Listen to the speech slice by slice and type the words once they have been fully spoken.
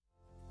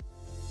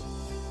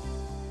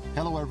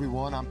Hello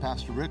everyone, I'm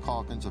Pastor Rick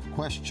Hawkins of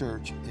Quest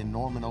Church in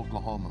Norman,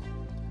 Oklahoma.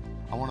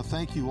 I want to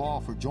thank you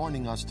all for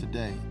joining us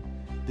today.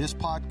 This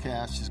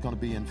podcast is going to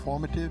be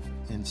informative,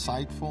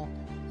 insightful,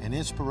 and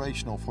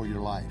inspirational for your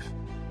life.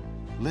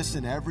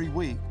 Listen every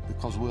week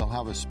because we'll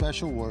have a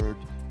special word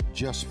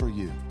just for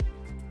you.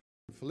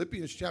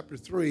 Philippians chapter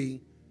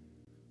 3,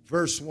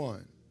 verse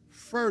 1.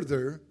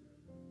 Further,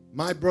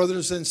 my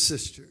brothers and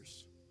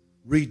sisters,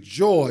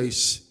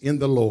 rejoice in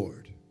the Lord.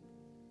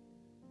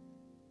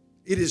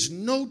 It is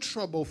no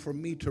trouble for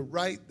me to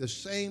write the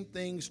same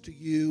things to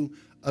you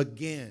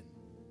again.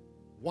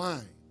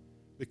 Why?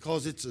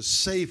 Because it's a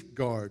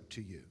safeguard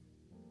to you.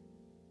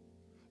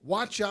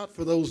 Watch out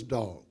for those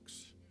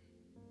dogs.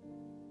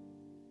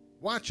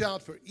 Watch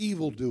out for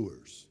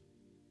evildoers,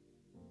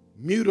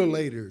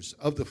 mutilators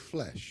of the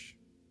flesh.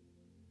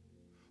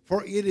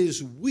 For it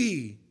is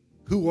we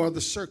who are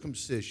the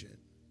circumcision,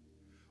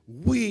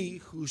 we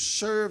who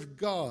serve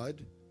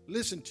God,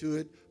 listen to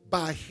it,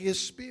 by His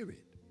Spirit.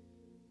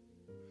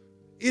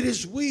 It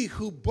is we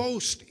who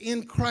boast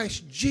in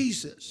Christ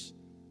Jesus,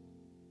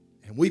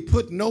 and we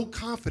put no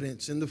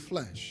confidence in the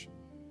flesh.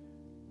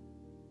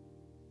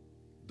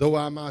 Though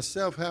I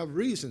myself have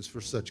reasons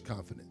for such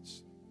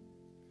confidence.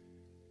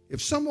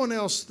 If someone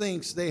else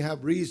thinks they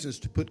have reasons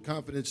to put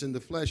confidence in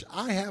the flesh,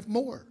 I have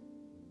more.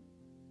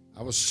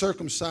 I was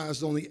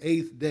circumcised on the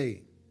 8th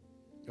day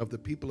of the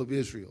people of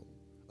Israel,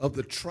 of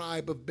the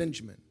tribe of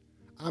Benjamin.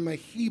 I'm a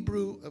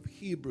Hebrew of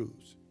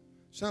Hebrews.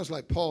 Sounds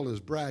like Paul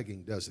is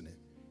bragging, doesn't it?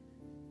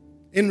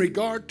 In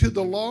regard to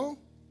the law,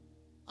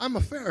 I'm a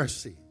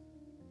Pharisee.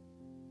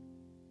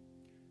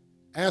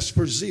 As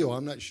for zeal,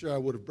 I'm not sure I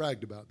would have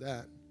bragged about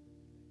that.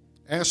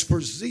 As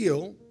for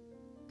zeal,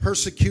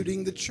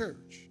 persecuting the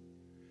church.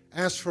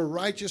 As for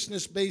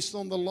righteousness based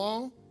on the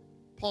law,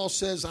 Paul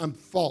says I'm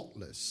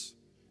faultless.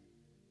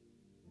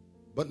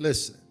 But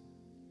listen,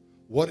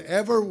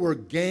 whatever were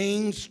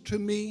gains to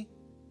me,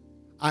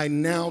 I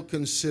now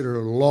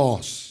consider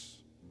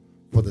loss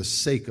for the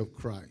sake of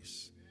Christ.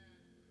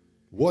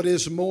 What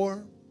is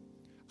more,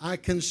 I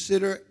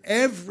consider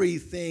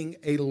everything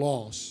a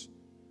loss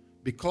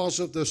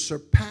because of the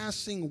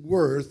surpassing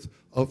worth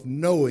of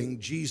knowing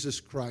Jesus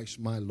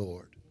Christ, my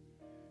Lord,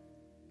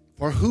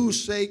 for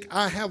whose sake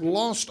I have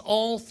lost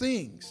all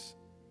things.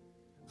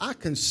 I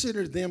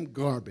consider them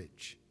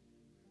garbage,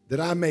 that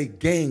I may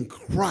gain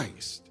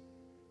Christ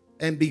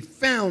and be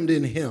found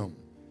in Him,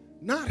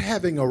 not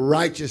having a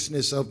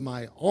righteousness of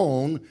my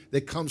own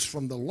that comes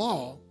from the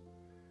law,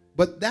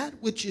 but that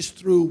which is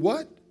through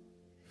what?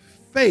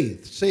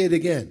 Faith. Say it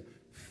again.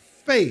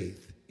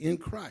 Faith in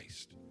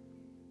Christ.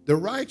 The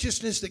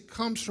righteousness that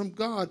comes from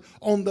God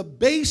on the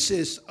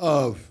basis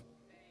of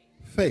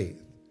faith.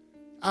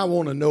 I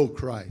want to know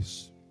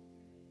Christ.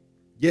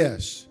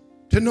 Yes.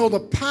 To know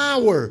the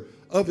power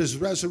of His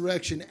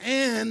resurrection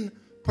and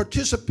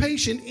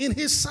participation in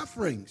His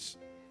sufferings.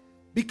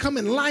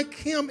 Becoming like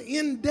Him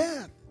in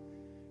death.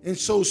 And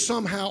so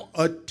somehow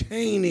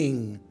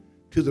attaining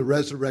to the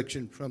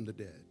resurrection from the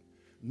dead.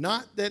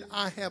 Not that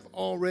I have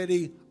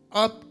already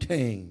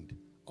obtained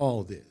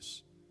all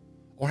this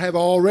or have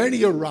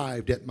already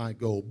arrived at my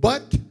goal,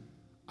 but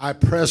I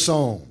press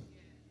on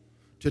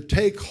to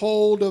take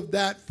hold of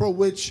that for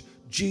which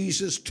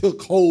Jesus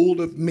took hold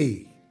of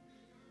me.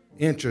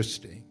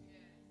 Interesting.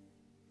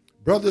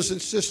 Brothers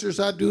and sisters,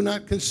 I do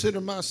not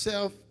consider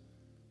myself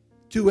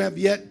to have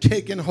yet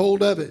taken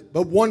hold of it,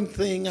 but one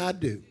thing I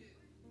do,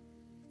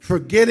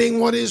 forgetting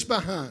what is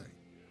behind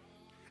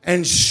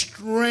and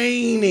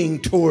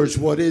straining towards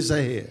what is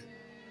ahead.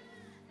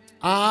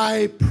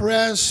 I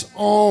press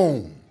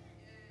on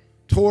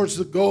towards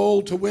the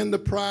goal to win the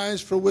prize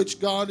for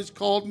which God has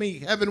called me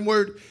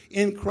heavenward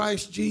in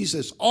Christ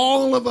Jesus.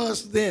 All of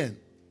us then,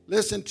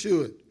 listen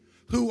to it,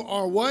 who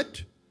are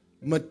what?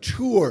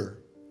 Mature,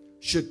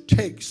 should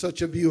take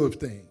such a view of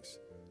things.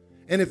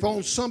 And if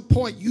on some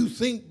point you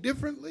think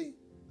differently,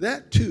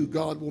 that too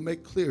God will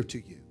make clear to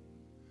you.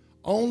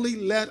 Only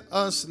let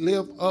us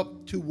live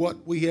up to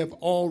what we have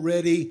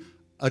already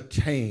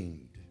attained.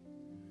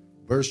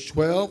 Verse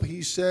 12,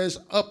 he says,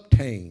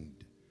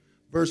 obtained.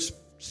 Verse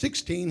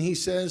 16, he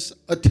says,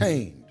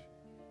 attained.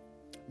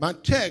 My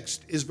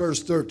text is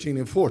verse 13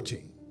 and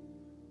 14.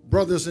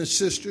 Brothers and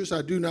sisters,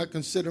 I do not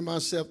consider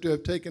myself to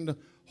have taken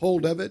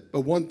hold of it,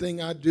 but one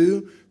thing I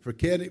do,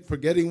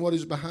 forgetting what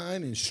is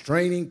behind and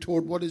straining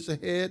toward what is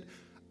ahead.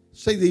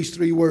 Say these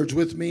three words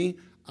with me.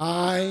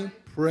 I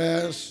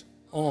press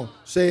on.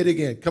 Say it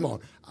again. Come on.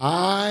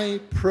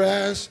 I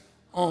press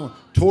on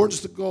towards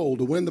the goal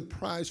to win the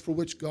prize for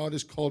which God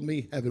has called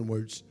me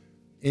heavenwards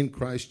in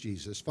Christ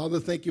Jesus.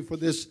 Father, thank you for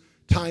this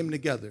time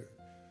together.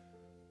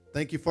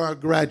 Thank you for our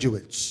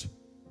graduates.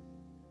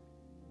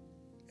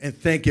 And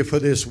thank you for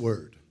this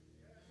word.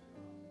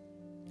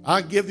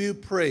 I give you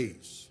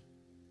praise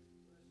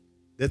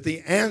that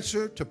the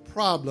answer to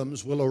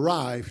problems will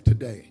arrive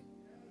today.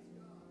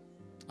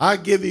 I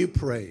give you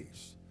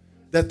praise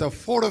that the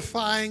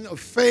fortifying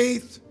of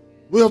faith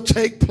will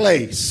take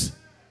place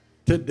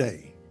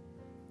today.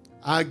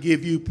 I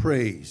give you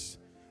praise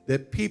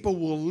that people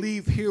will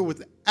leave here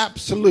with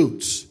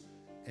absolutes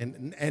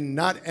and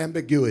not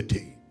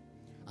ambiguity.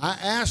 I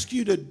ask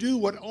you to do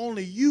what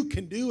only you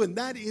can do, and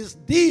that is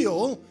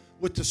deal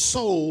with the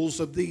souls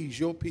of these,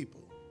 your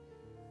people.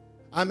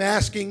 I'm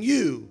asking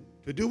you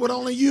to do what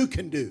only you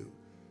can do,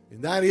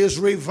 and that is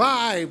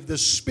revive the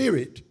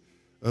spirit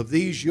of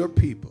these, your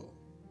people.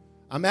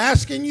 I'm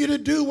asking you to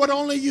do what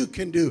only you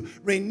can do.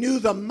 Renew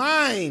the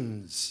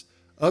minds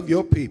of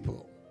your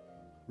people.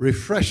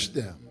 Refresh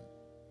them.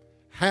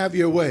 Have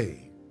your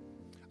way.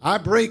 I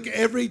break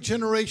every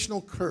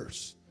generational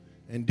curse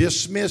and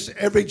dismiss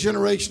every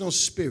generational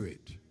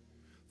spirit.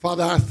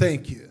 Father, I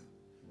thank you.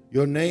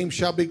 Your name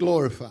shall be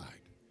glorified.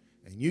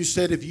 And you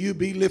said if you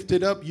be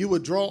lifted up, you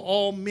would draw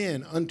all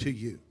men unto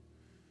you.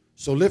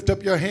 So lift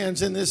up your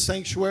hands in this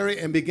sanctuary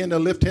and begin to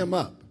lift him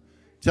up.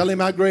 Tell him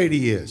how great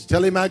he is.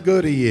 Tell him how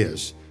good he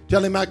is.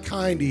 Tell him how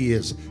kind he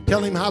is.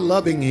 Tell him how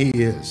loving he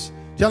is.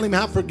 Tell him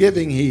how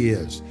forgiving he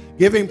is.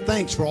 Give him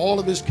thanks for all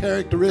of his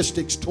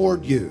characteristics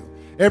toward you.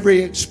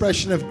 Every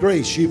expression of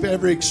grace you've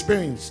ever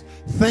experienced,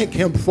 thank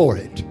him for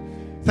it.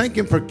 Thank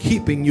him for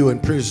keeping you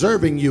and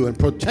preserving you and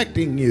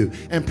protecting you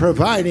and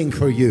providing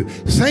for you.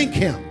 Thank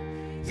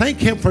him. Thank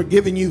him for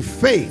giving you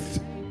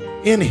faith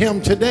in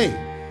him today.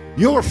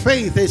 Your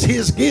faith is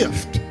his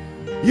gift.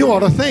 You ought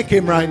to thank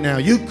him right now.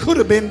 You could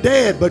have been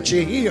dead, but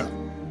you're here.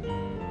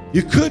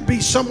 You could be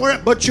somewhere,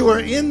 but you are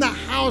in the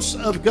house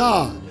of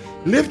God.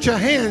 Lift your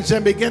hands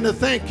and begin to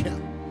thank him.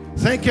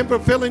 Thank him for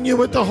filling you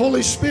with the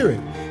Holy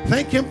Spirit.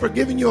 Thank him for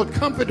giving you a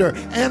comforter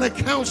and a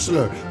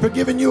counselor, for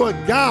giving you a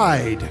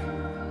guide.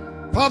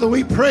 Father,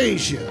 we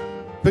praise you.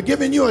 For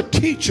giving you a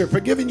teacher, for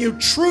giving you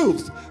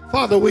truth.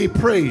 Father, we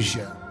praise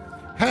you.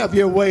 Have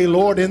your way,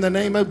 Lord, in the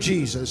name of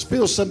Jesus.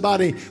 Fill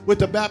somebody with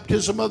the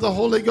baptism of the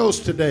Holy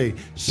Ghost today.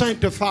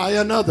 Sanctify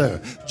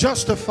another.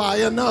 Justify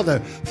another.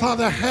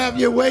 Father, have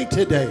your way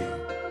today.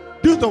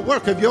 Do the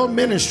work of your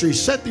ministry.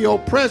 Set the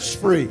oppressed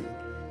free.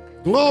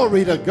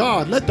 Glory to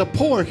God. Let the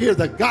poor hear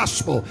the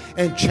gospel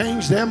and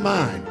change their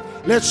mind.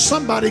 Let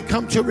somebody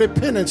come to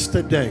repentance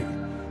today.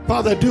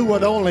 Father, do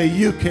what only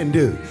you can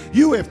do.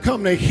 You have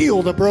come to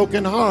heal the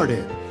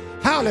brokenhearted.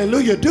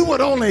 Hallelujah. Do what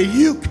only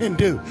you can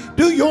do.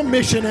 Do your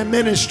mission and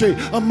ministry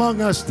among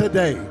us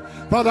today.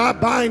 Father, I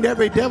bind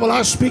every devil.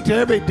 I speak to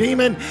every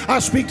demon. I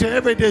speak to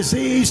every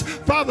disease.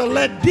 Father,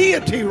 let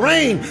deity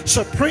reign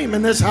supreme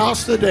in this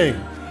house today.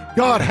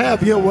 God,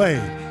 have your way.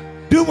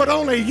 Do what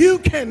only you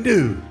can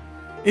do.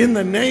 In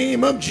the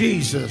name of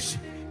Jesus.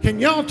 Can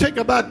y'all take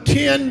about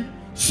 10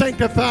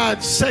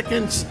 sanctified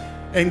seconds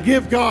and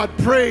give God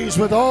praise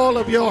with all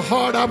of your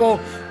heart? I will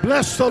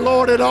bless the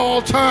Lord at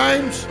all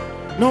times.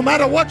 No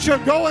matter what you're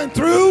going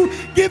through,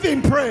 give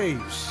him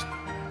praise.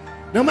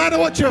 No matter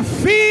what you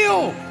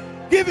feel,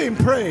 give him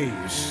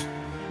praise.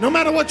 No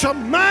matter what your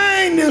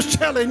mind is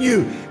telling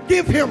you,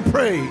 give him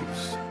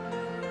praise.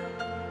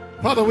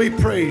 Father, we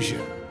praise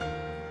you.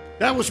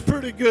 That was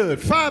pretty good.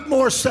 5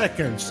 more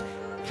seconds.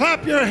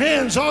 Clap your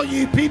hands, all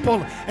ye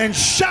people, and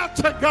shout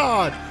to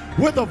God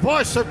with a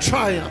voice of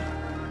triumph.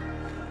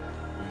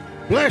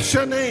 Bless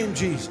your name,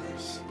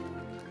 Jesus.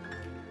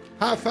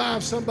 High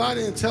five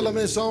somebody and tell them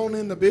it's on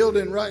in the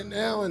building right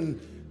now, and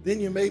then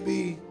you may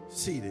be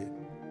seated.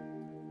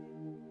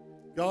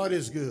 God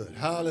is good.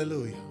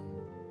 Hallelujah.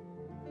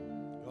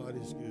 God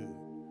is good.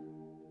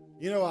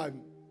 You know,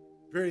 I'm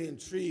very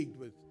intrigued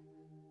with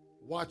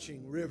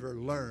watching River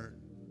learn.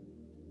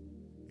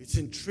 It's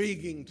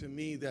intriguing to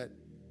me that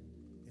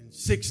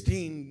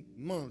 16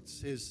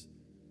 months,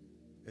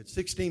 at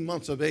 16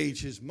 months of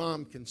age, his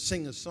mom can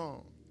sing a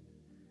song.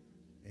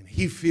 And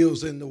he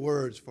fills in the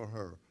words for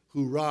her.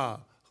 Hoorah,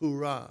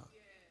 hoorah.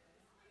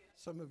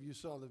 Some of you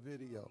saw the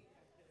video.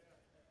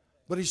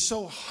 But he's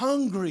so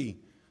hungry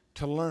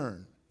to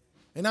learn.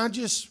 And I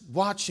just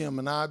watch him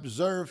and I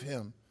observe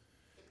him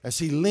as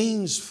he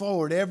leans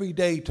forward every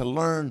day to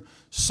learn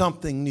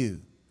something new.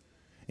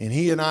 And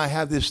he and I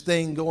have this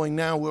thing going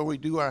now where we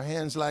do our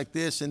hands like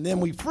this and then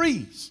we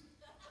freeze.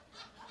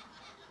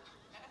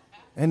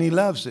 And he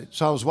loves it.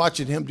 So I was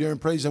watching him during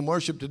praise and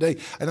worship today,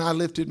 and I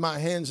lifted my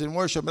hands in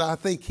worship, but I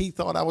think he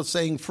thought I was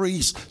saying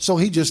freeze, so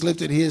he just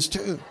lifted his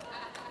too.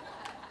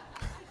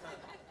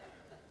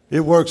 It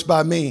works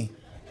by me.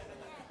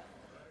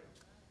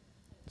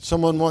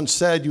 Someone once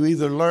said you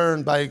either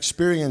learn by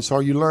experience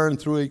or you learn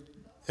through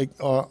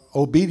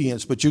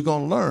obedience, but you're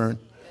going to learn.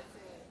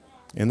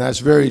 And that's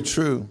very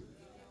true.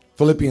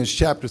 Philippians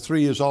chapter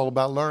 3 is all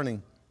about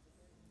learning.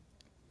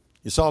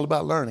 It's all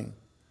about learning.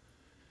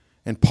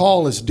 And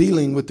Paul is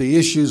dealing with the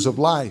issues of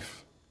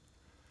life.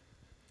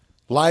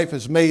 Life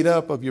is made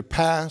up of your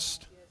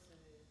past,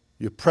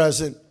 your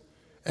present,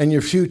 and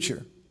your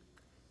future.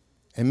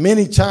 And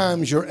many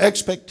times your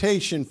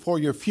expectation for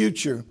your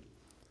future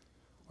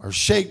are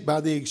shaped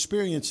by the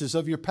experiences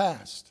of your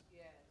past.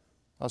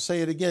 I'll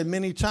say it again.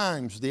 Many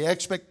times the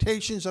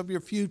expectations of your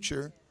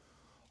future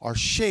are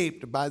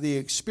shaped by the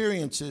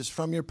experiences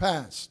from your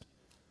past.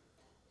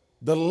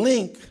 The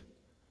link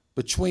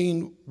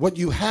between what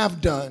you have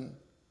done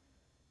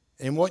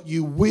and what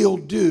you will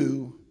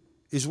do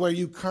is where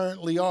you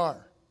currently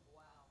are.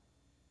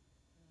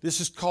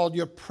 This is called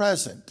your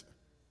present.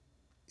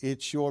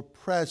 It's your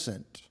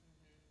present.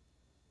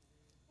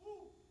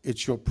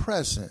 It's your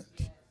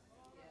present.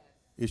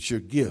 It's your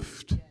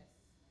gift.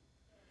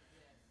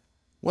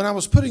 When I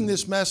was putting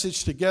this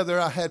message together,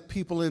 I had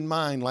people in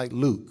mind like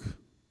Luke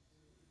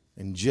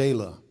and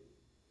Jayla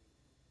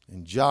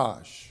and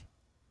Josh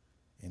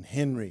and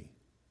Henry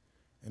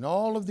and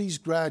all of these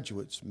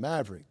graduates,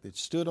 Maverick, that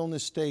stood on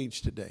this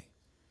stage today.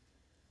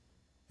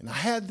 And I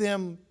had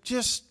them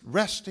just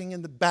resting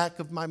in the back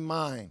of my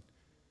mind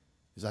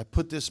as I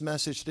put this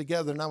message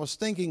together. And I was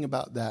thinking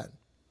about that.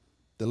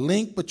 The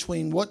link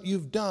between what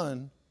you've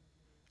done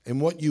and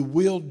what you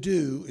will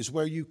do is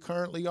where you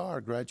currently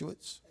are,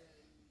 graduates.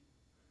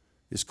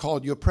 It's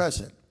called your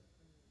present.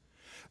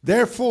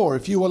 Therefore,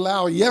 if you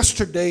allow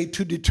yesterday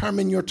to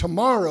determine your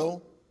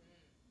tomorrow,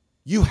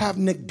 you have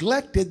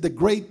neglected the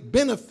great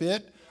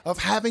benefit of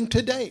having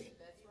today.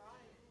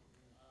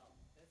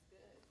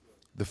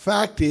 The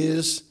fact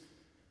is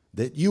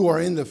that you are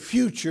in the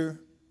future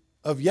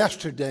of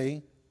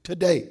yesterday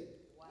today.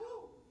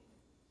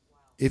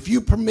 If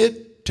you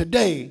permit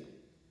today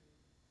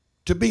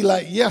to be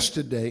like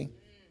yesterday,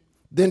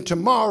 then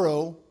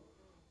tomorrow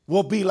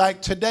will be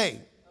like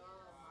today.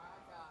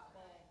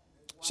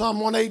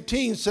 Psalm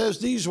 118 says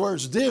these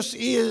words, "This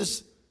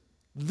is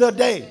the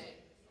day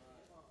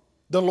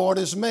the Lord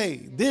has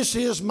made. This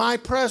is my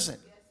present,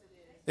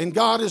 and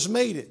God has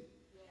made it.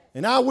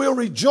 And I will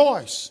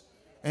rejoice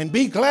and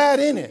be glad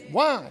in it."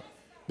 Why?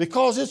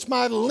 Because it's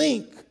my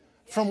link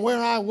from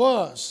where I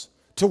was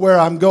to where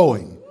I'm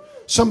going.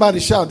 Somebody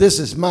shout, "This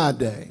is my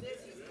day."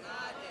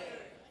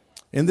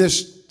 In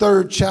this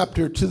third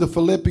chapter to the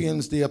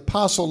Philippians, the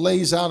apostle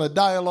lays out a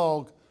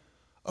dialogue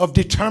of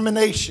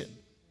determination.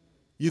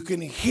 You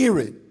can hear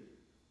it.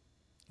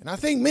 And I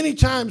think many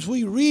times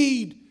we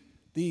read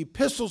the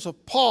epistles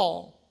of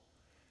Paul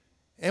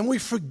and we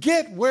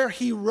forget where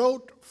he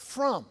wrote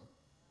from.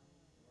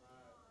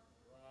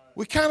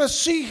 We kind of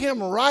see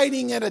him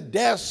writing at a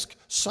desk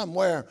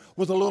somewhere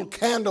with a little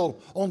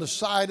candle on the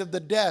side of the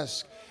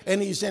desk,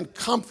 and he's in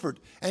comfort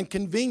and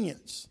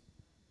convenience.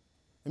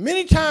 And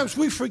many times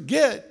we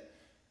forget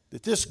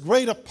that this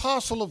great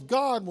apostle of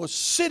God was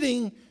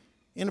sitting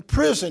in a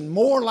prison,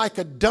 more like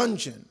a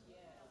dungeon,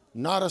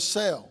 not a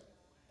cell.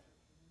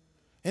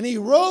 And he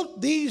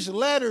wrote these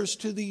letters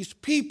to these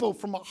people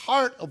from a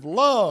heart of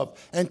love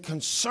and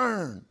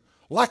concern,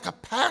 like a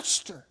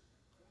pastor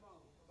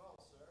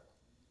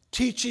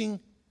teaching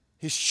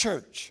his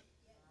church.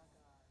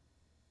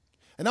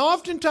 And I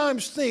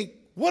oftentimes think,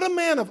 what a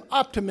man of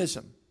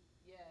optimism.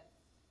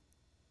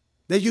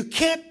 That you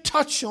can't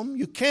touch them,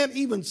 you can't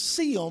even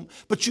see them,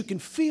 but you can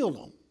feel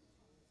them.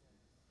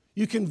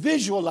 You can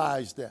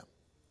visualize them.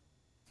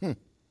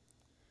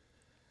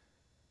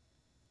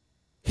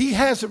 He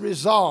has a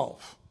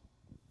resolve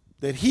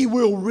that he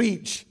will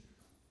reach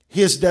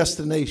his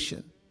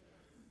destination.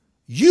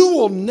 You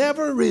will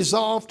never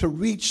resolve to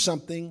reach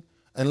something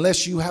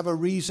unless you have a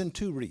reason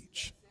to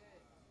reach.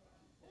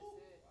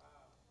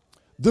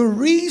 The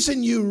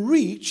reason you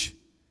reach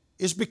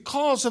is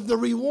because of the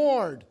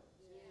reward.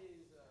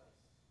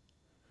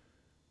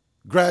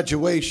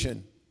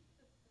 Graduation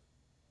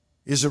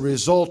is a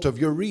result of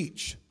your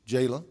reach.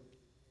 Jayla,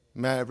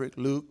 Maverick,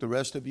 Luke, the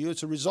rest of you,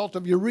 it's a result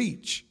of your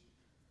reach.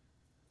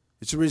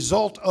 It's a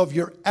result of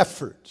your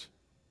effort.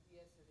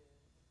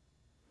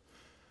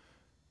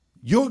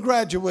 Your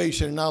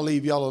graduation, and I'll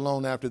leave y'all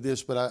alone after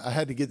this, but I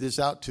had to get this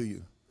out to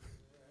you.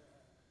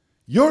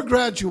 Your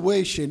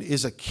graduation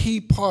is a key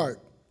part,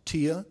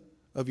 Tia,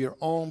 of your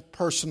own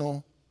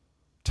personal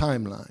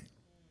timeline.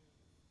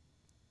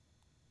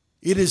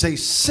 It is a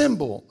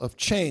symbol of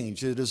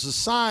change. It is a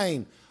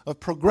sign of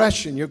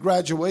progression. Your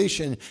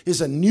graduation is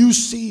a new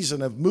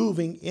season of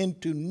moving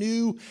into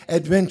new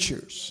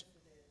adventures.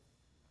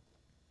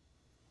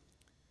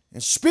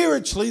 And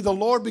spiritually, the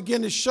Lord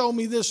began to show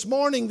me this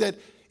morning that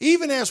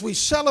even as we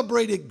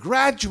celebrated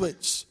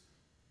graduates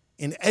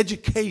in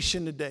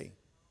education today,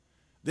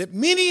 that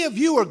many of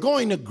you are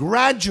going to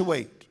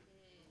graduate.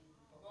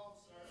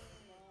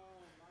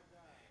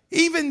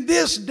 Even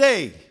this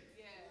day,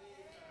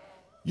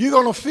 you're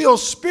going to feel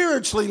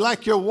spiritually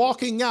like you're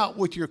walking out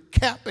with your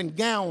cap and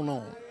gown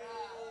on.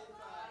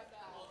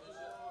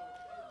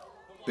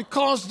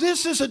 Because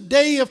this is a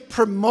day of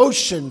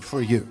promotion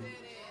for you.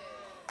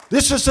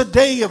 This is a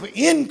day of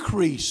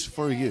increase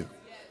for you.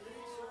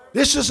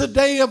 This is a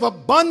day of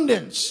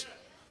abundance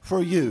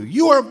for you.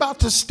 You are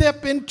about to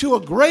step into a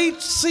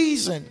great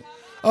season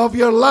of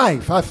your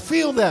life. I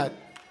feel that.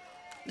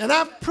 And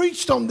I've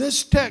preached on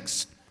this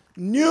text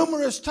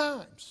numerous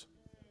times.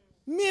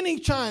 Many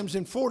times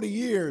in 40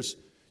 years.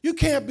 You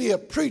can't be a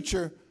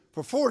preacher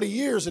for 40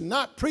 years and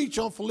not preach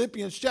on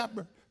Philippians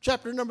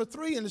chapter number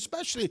 3, and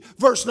especially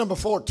verse number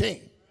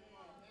 14.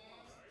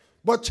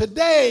 But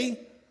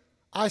today,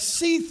 I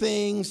see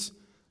things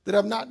that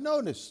I've not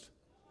noticed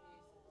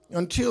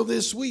until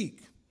this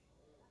week.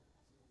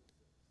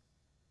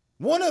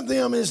 One of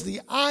them is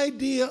the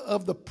idea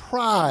of the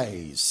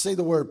prize. Say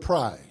the word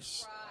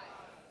prize.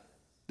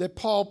 That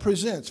Paul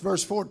presents.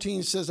 Verse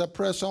 14 says, "I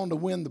press on to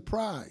win the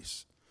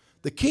prize,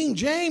 The King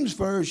James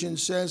Version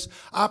says,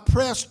 I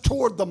press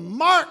toward the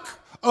mark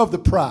of the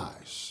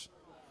prize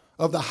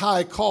of the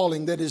high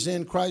calling that is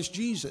in Christ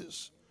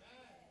Jesus.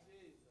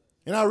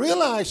 And I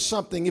realized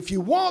something. If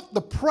you want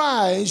the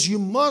prize, you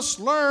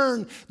must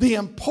learn the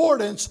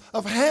importance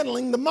of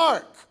handling the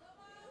mark.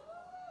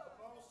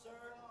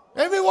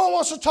 Everyone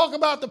wants to talk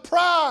about the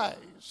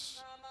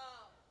prize,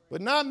 but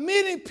not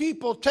many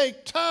people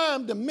take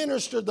time to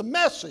minister the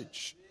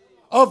message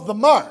of the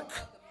mark.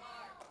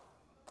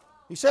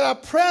 He said, I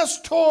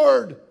press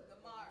toward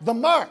the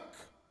mark.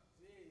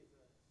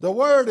 The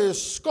word is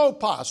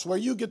skopos, where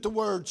you get the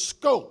word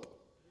scope.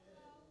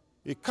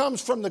 It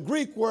comes from the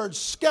Greek word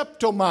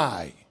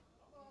skeptomai,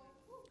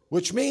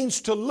 which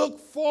means to look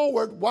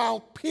forward while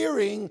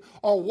peering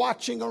or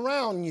watching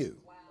around you.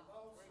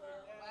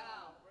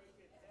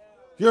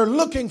 You're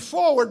looking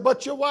forward,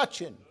 but you're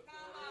watching.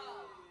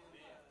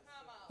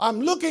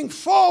 I'm looking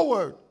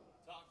forward,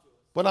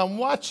 but I'm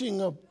watching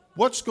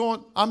what's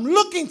going on. I'm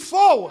looking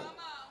forward,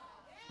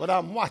 but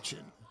I'm watching.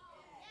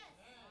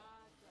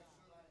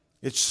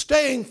 It's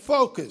staying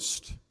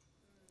focused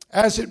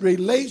as it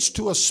relates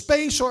to a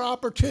space or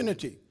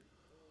opportunity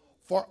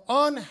for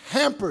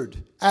unhampered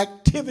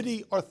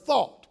activity or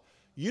thought.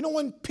 You know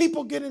when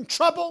people get in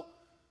trouble?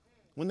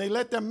 When they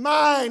let their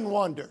mind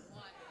wander.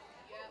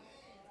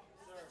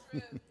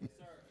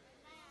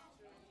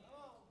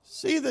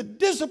 See, the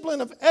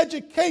discipline of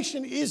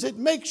education is it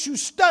makes you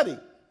study.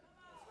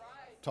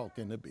 Talk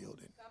in the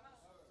building.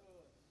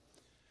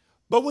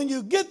 But when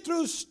you get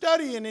through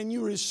studying and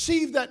you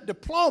receive that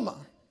diploma,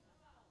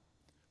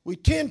 we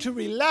tend to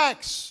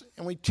relax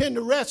and we tend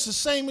to rest. The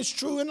same is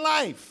true in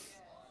life.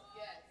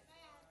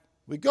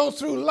 We go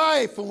through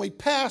life and we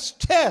pass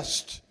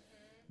tests.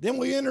 Then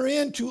we enter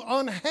into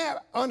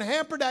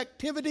unhampered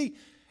activity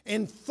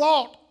in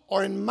thought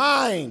or in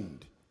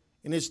mind.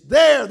 And it's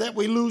there that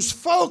we lose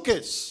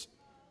focus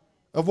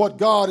of what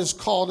God has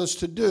called us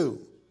to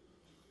do.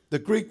 The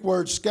Greek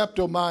word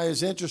skeptomai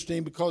is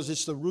interesting because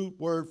it's the root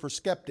word for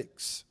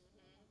skeptics.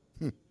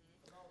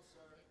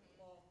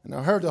 And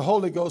I heard the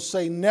Holy Ghost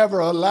say, never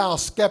allow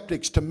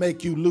skeptics to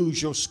make you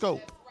lose your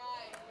scope.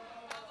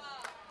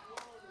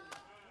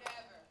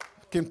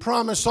 I can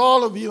promise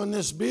all of you in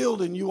this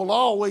building, you will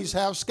always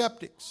have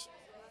skeptics.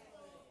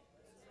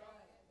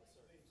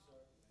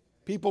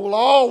 People will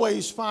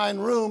always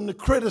find room to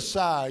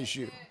criticize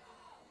you.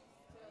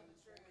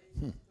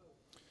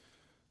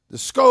 The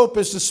scope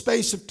is the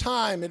space of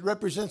time. It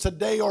represents a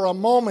day or a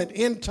moment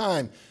in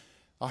time.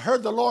 I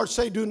heard the Lord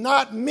say, do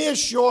not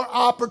miss your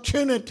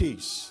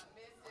opportunities.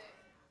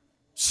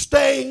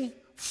 Stay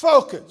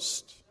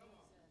focused.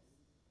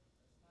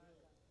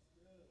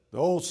 The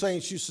old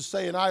saints used to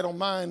say, an idle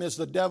mind is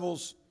the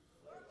devil's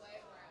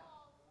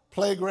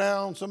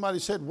playground. Somebody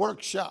said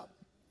workshop.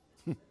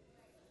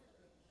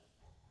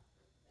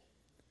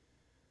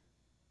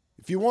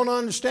 If you want to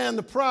understand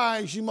the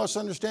prize, you must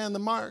understand the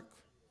mark.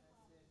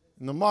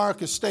 And the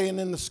mark is staying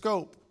in the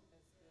scope.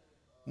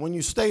 When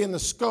you stay in the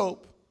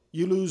scope,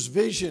 you lose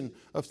vision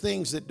of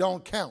things that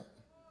don't count.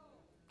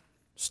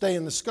 Stay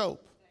in the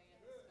scope.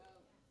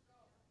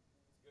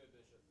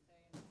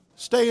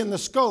 Stay in the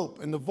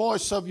scope, and the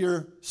voice of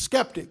your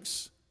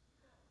skeptics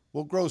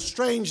will grow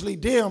strangely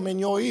dim in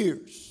your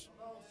ears.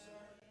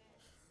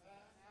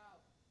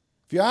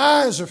 If your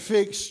eyes are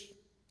fixed,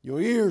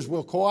 your ears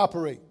will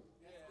cooperate.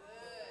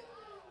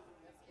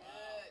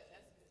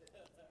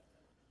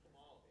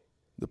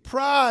 The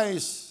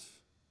prize,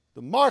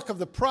 the mark of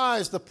the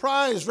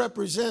prize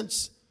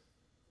represents,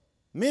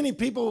 many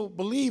people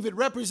believe it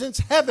represents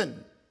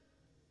heaven.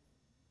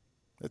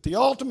 That the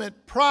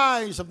ultimate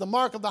prize of the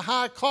mark of the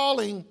high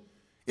calling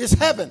is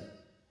heaven.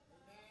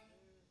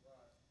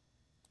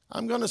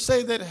 I'm going to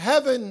say that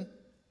heaven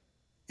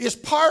is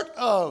part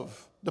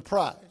of the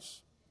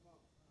prize.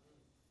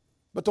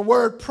 But the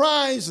word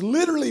prize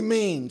literally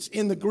means,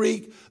 in the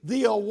Greek,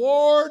 the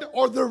award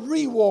or the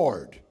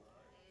reward.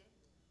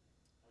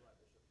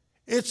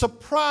 It's a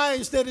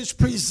prize that is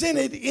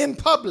presented in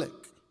public.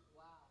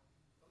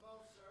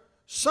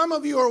 Some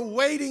of you are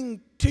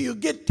waiting till you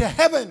get to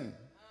heaven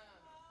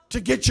to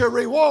get your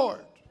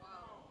reward.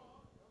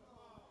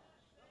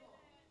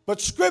 But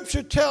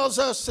Scripture tells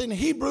us in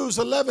Hebrews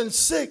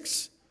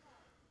 11:6,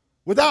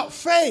 without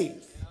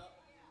faith,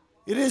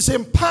 it is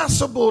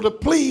impossible to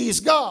please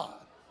God.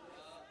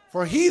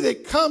 For he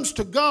that comes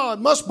to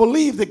God must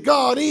believe that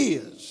God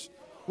is.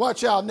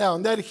 Watch out now.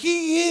 And that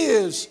he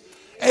is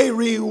a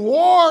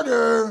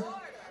rewarder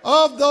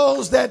of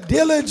those that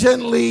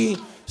diligently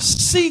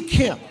seek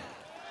him.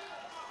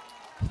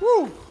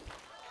 Whew.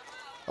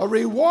 A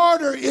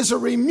rewarder is a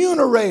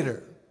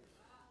remunerator.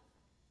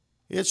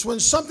 It's when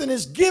something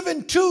is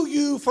given to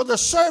you for the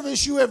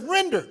service you have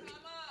rendered.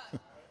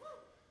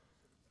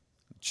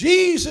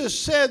 Jesus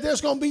said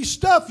there's going to be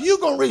stuff you're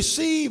going to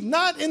receive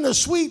not in the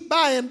sweet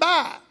by and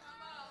by,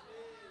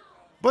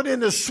 but in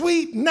the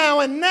sweet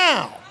now and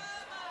now.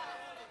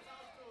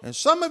 And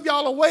some of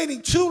y'all are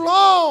waiting too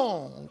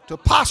long to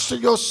posture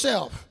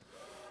yourself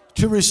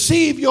to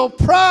receive your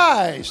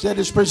prize that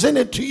is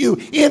presented to you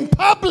in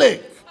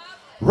public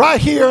right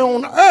here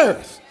on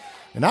earth.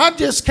 And I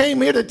just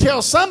came here to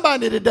tell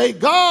somebody today,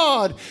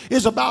 God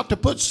is about to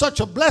put such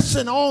a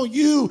blessing on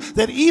you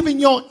that even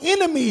your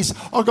enemies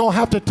are going to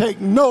have to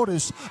take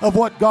notice of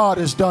what God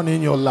has done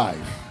in your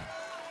life.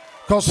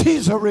 Because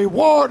he's a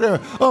rewarder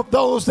of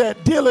those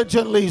that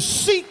diligently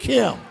seek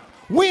him.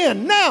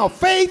 When? Now.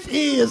 Faith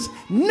is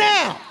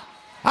now.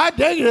 I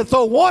dare you to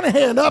throw one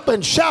hand up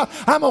and shout,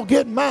 I'm going to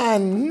get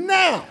mine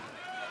now.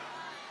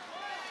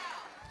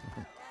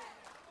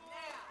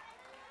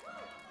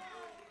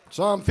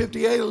 Psalm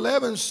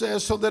 58:11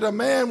 says, so that a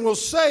man will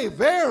say,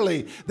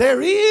 verily,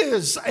 there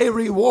is a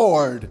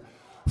reward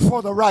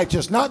for the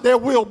righteous. Not there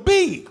will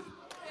be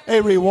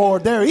a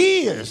reward. There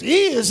is.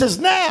 Is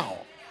now.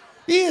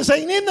 Is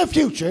ain't in the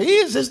future.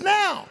 Is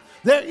now.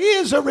 There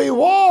is a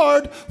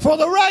reward for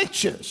the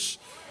righteous.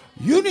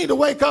 You need to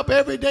wake up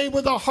every day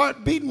with a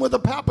heart beating with a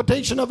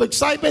palpitation of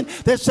excitement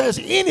that says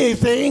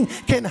anything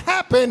can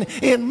happen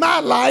in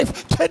my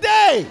life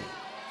today.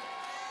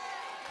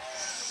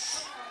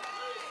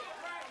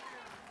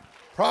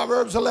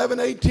 Proverbs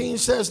 11:18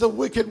 says the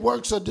wicked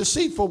works a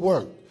deceitful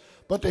work,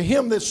 but to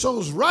him that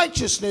sows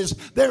righteousness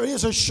there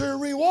is a sure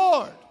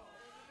reward.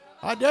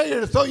 I dare you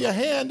to throw your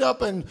hand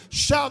up and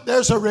shout,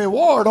 there's a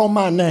reward on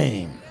my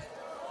name.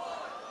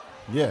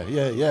 Yeah.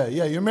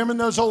 You remember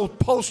those old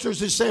posters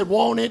that said,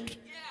 want it?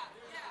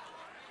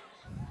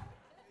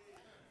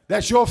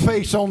 That's your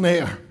face on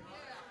there.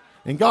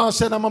 And God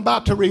said, I'm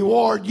about to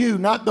reward you,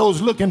 not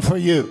those looking for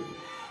you.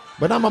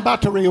 But I'm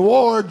about to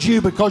reward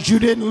you because you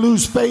didn't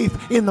lose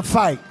faith in the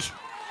fight.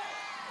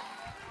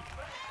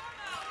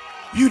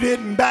 You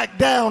didn't back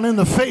down in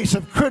the face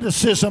of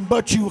criticism,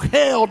 but you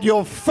held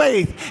your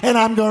faith, and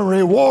I'm going to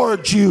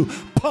reward you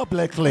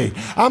publicly.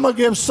 I'm going to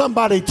give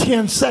somebody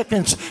 10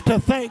 seconds to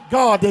thank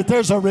God that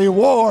there's a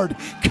reward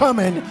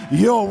coming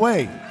your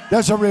way.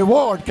 There's a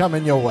reward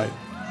coming your way.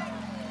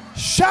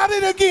 Shout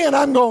it again,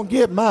 I'm going to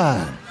get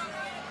mine.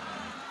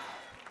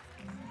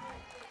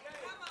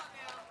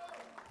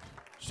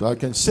 So I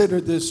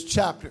consider this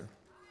chapter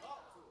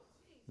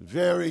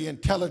very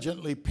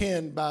intelligently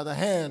penned by the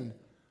hand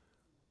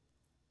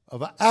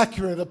of an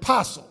accurate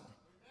apostle.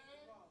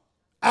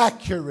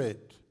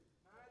 Accurate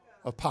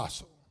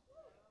apostle.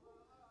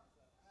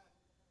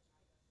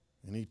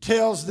 And he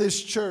tells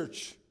this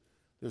church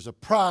there's a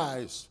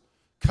prize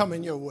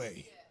coming your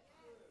way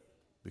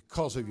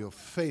because of your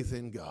faith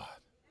in God.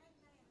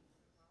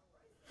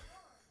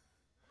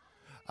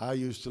 I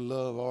used to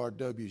love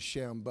R.W.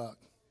 Schambach.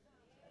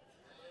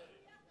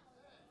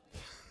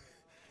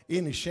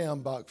 Any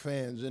Schambach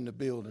fans in the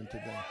building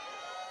today?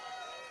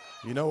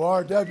 You know,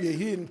 R.W.,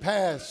 he didn't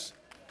pass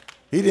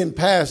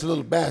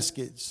little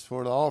baskets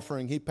for the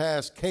offering. He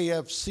passed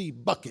KFC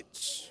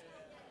buckets.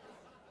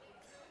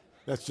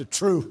 That's the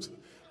truth.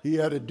 He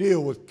had a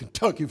deal with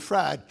Kentucky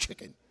Fried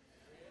Chicken,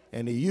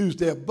 and he used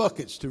their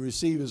buckets to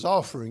receive his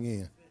offering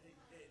in.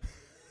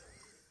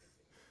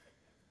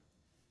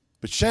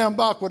 But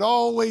Schambach would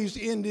always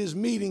end his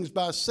meetings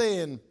by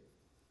saying,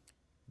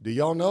 do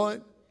y'all know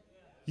it?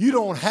 You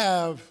don't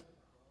have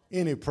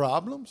any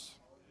problems.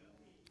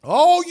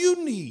 All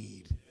you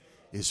need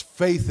is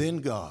faith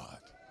in God.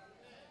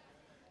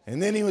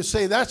 And then he would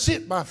say, that's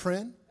it, my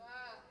friend.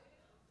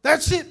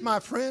 That's it, my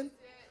friend.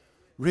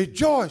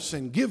 Rejoice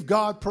and give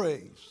God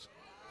praise.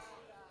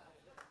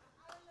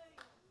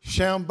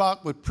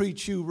 Schambach would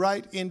preach you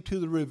right into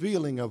the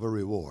revealing of a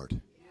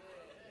reward.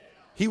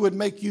 He would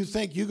make you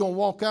think you're going to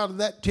walk out of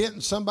that tent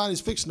and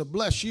somebody's fixing to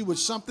bless you with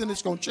something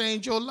that's going to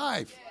change your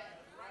life.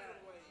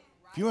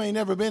 If you ain't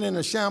ever been in a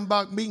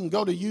Schambach meeting,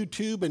 go to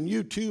YouTube and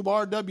YouTube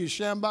R.W.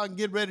 Schambach and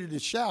get ready to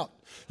shout.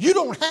 You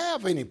don't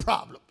have any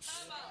problems.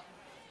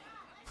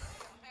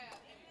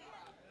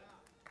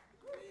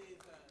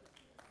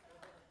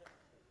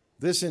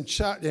 This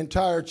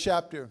entire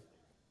chapter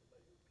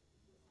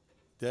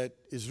that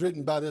is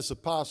written by this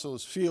apostle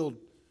is filled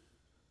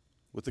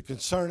with the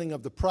concerning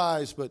of the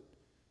prize, but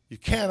you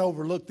can't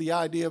overlook the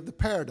idea of the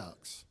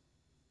paradox.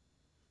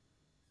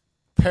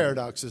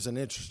 Paradox is an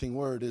interesting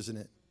word, isn't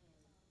it?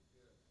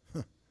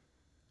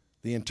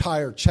 The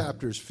entire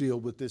chapter is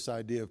filled with this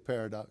idea of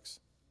paradox.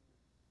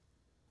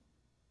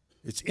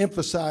 It's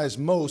emphasized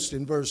most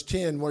in verse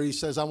 10 where he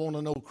says, I want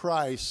to know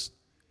Christ.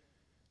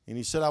 And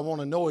he said, I want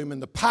to know him in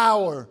the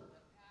power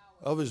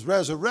of his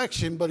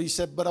resurrection. But he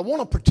said, but I want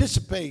to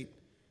participate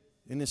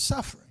in his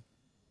suffering.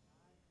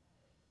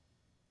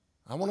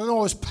 I want to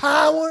know his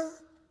power,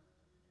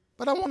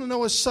 but I want to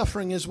know his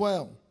suffering as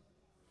well.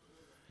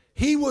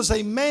 He was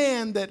a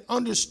man that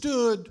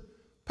understood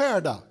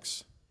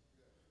paradox.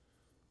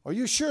 Are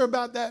you sure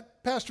about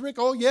that, Pastor Rick?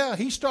 Oh, yeah,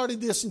 he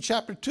started this in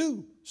chapter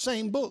 2,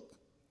 same book.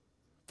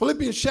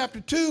 Philippians chapter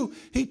 2,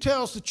 he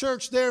tells the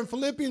church there in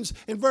Philippians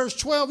in verse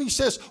 12, he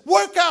says,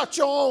 work out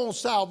your own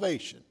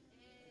salvation.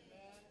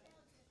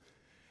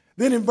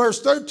 Then in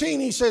verse 13,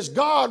 he says,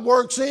 God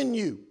works in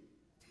you.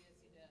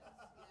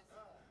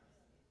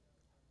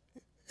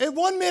 And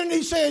 1 minute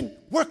he said,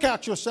 work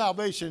out your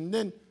salvation.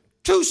 Then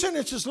 2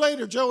 sentences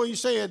later, Joey, he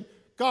said,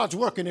 God's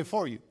working it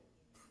for you.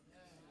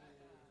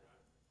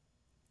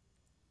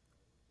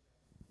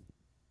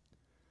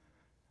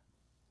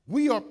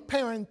 We are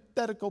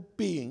parenthetical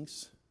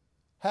beings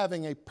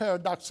having a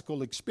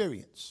paradoxical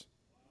experience.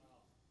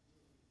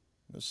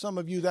 Now, some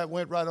of you that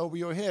went right over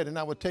your head, and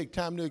I would take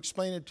time to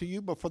explain it to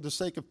you, but for the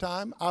sake of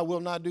time, I will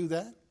not do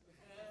that.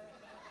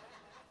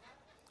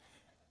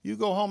 You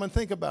go home and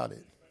think about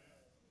it.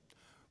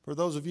 For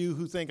those of you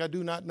who think I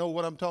do not know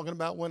what I'm talking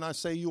about when I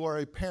say you are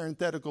a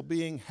parenthetical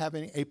being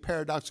having a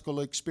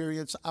paradoxical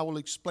experience, I will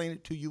explain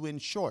it to you in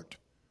short.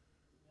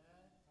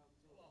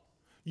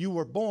 You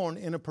were born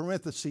in a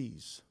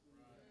parenthesis.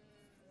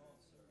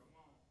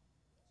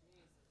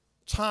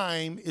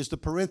 Time is the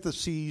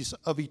parentheses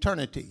of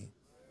eternity.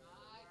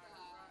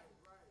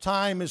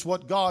 Time is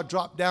what God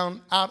dropped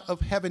down out of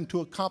heaven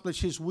to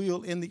accomplish his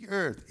will in the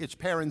earth. It's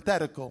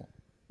parenthetical.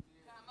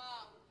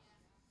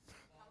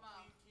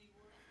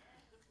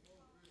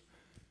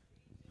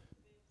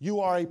 You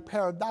are a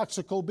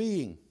paradoxical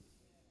being,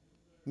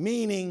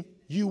 meaning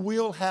you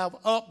will have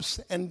ups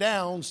and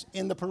downs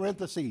in the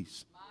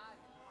parentheses.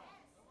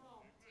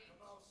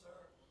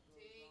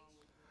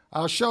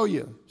 I'll show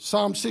you.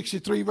 Psalm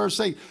 63, verse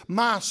 8.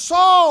 My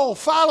soul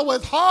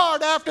followeth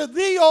hard after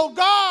thee, O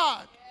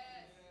God.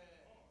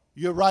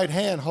 Your right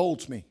hand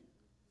holds me.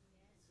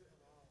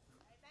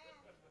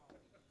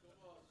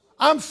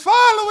 I'm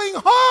following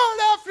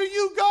hard after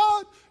you,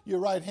 God. Your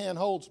right hand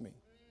holds me.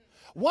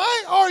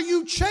 Why are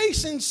you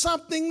chasing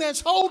something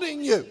that's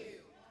holding you?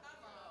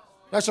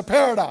 That's a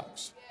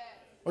paradox.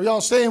 Are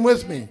y'all staying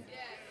with me?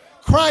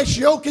 Christ's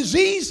yoke is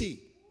easy.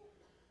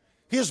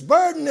 His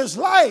burden is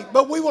light,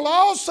 but we will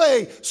all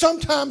say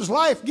sometimes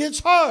life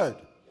gets hard.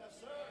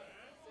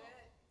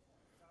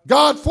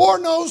 God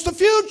foreknows the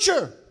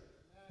future,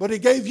 but he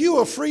gave you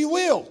a free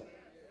will.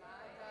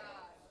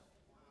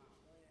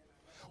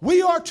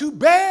 We are to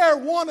bear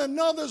one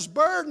another's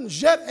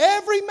burdens, yet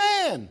every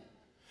man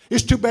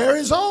is to bear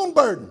his own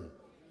burden.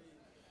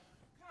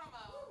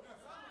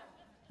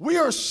 We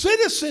are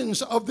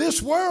citizens of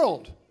this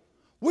world.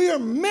 We are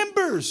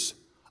members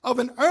of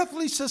an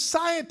earthly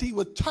society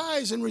with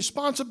ties and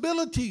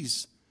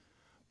responsibilities,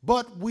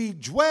 but we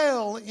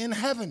dwell in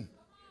heaven.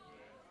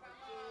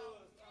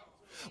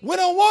 We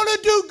don't want to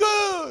do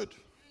good.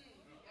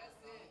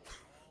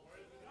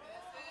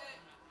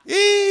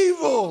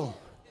 Evil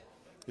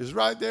is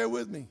right there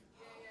with me.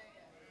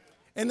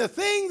 And the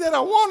thing that I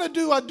want to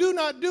do, I do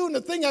not do. And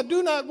the thing I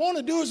do not want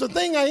to do is the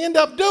thing I end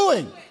up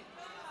doing.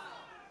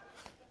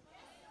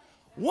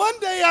 One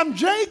day I'm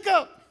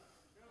Jacob.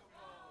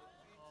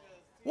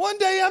 One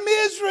day I'm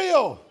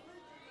Israel.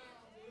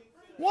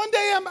 One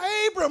day I'm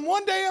Abram.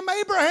 One day I'm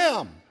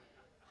Abraham.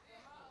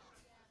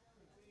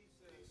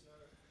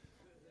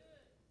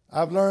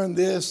 I've learned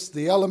this.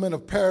 The element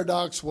of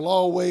paradox will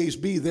always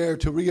be there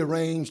to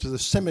rearrange the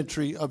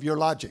symmetry of your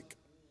logic.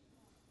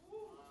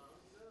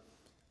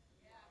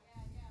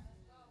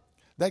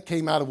 That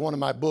came out of one of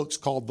my books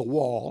called The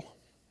Wall.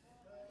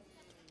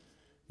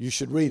 You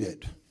should read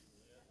it.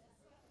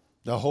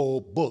 The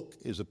whole book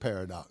is a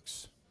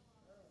paradox.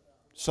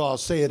 So I'll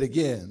say it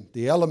again.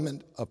 The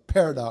element of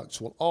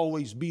paradox will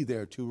always be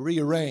there to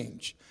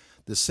rearrange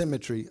the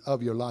symmetry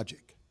of your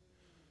logic.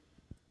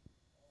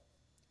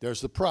 There's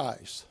the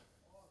prize.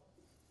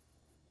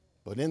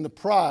 But in the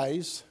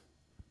prize,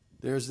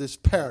 there's this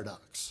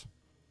paradox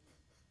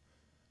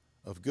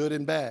of good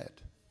and bad,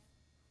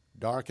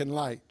 dark and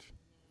light,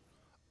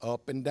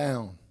 up and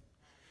down.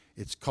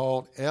 It's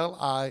called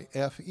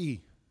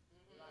L-I-F-E.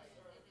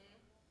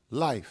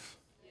 Life.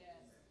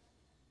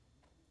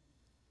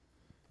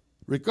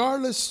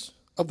 Regardless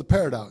of the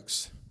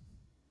paradox,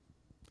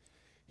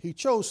 he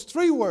chose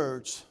 3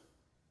 words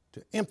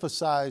to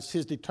emphasize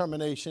his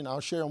determination. I'll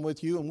share them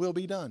with you and we'll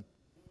be done.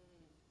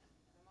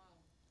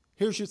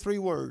 Here's your 3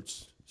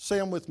 words. Say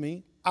them with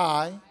me.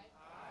 I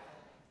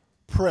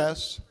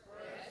press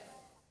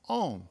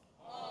on.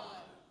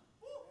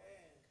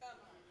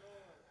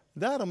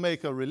 That'll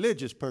make a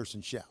religious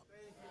person shout.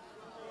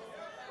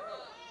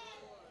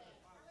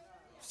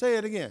 Say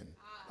it again.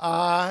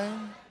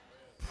 I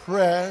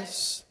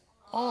press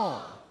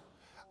on.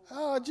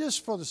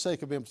 Just for the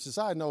sake of emphasis,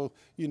 I know,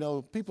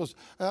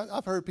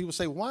 I've heard people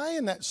say, why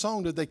in that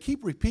song did they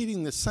keep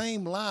repeating the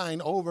same line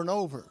over and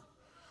over?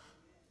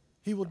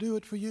 He will do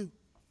it for you.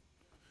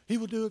 He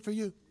will do it for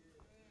you.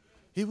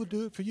 He will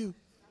do it for you.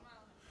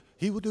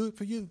 He will do it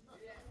for you.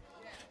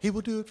 He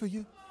will do it for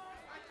you.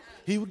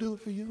 He will do it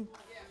for you.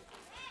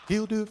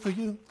 He'll do it for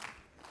you.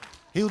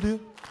 He'll do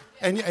it.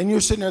 And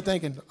you're sitting there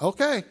thinking,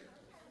 okay.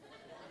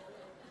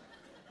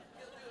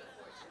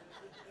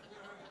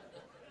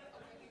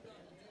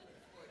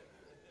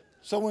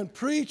 So when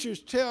preachers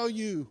tell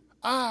you,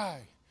 I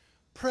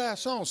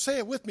press on, say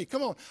it with me,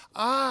 come on.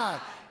 I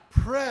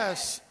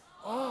press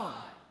on.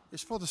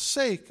 It's for the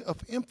sake of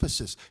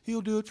emphasis.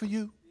 He'll do it for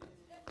you.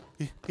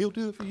 He'll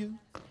do it for you.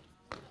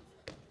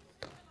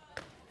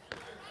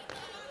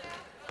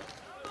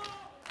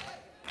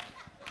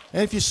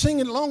 And if you sing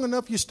it long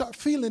enough, you start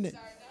feeling it.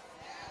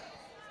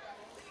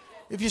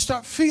 If you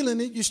start feeling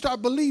it, you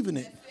start believing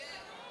it.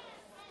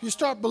 If you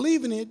start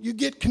believing it, you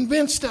get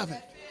convinced of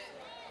it.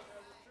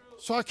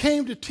 So I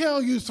came to tell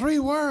you 3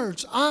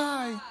 words.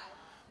 I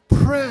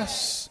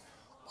press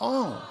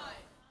on.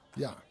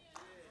 Yeah.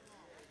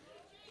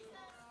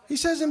 He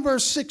says in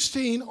verse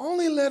 16,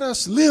 only let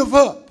us live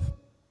up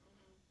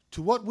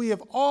to what we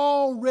have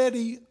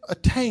already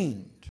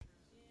attained.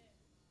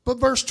 But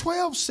verse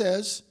 12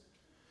 says,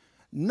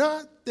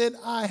 not that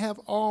I have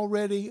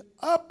already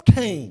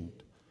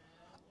obtained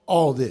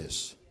all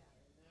this,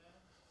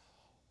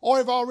 or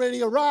have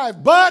already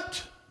arrived,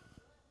 but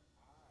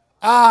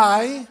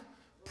I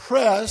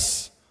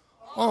press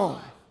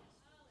on.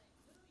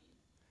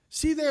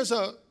 See, there's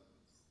a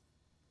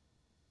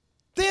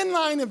thin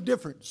line of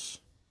difference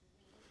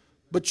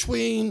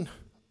between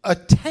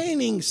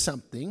attaining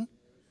something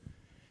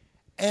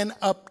and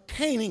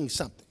obtaining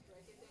something.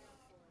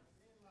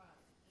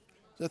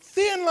 The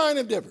thin line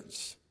of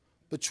difference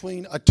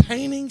between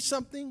attaining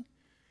something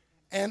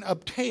and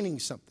obtaining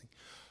something.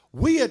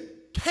 We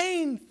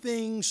attain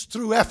things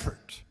through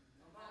effort.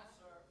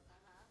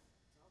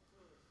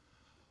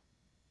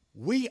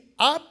 We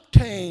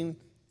obtain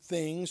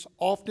things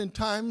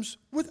oftentimes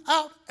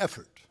without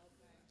effort,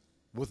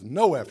 with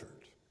no effort.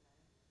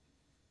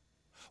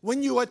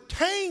 When you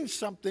attain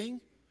something,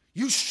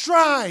 you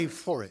strive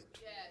for it.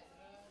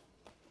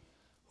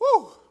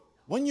 Woo.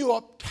 When you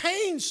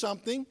obtain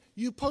something,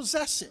 you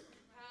possess it.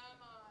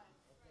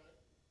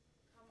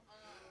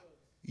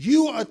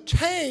 You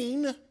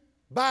attain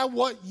by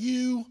what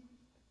you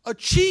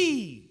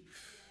achieve.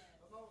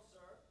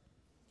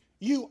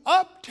 You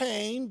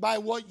obtain by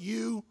what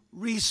you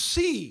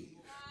receive.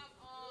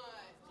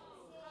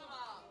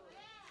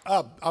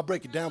 I'll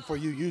break it down for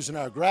you using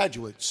our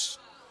graduates.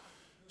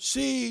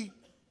 See,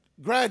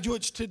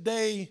 graduates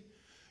today,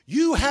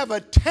 you have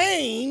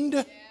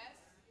attained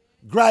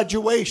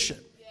graduation.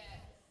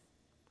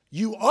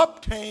 You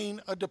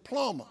obtain a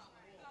diploma.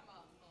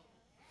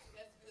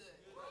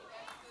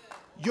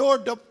 Your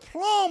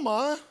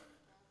diploma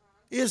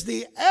is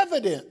the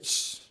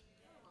evidence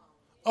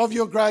of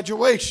your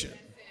graduation.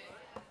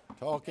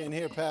 Talk in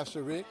here,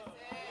 Pastor Rick.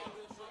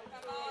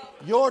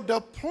 Your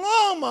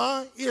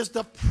diploma is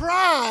the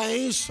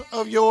prize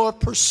of your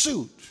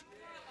pursuit.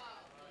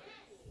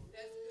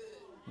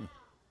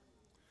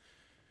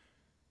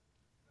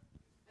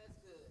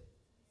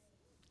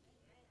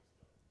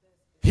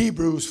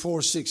 Hebrews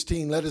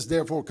 4:16, let us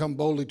therefore come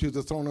boldly to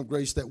the throne of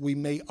grace that we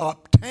may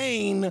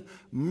obtain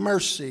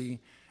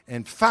mercy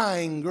and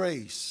find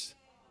grace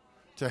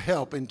to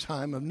help in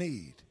time of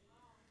need.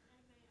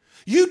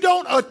 You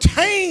don't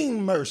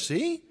attain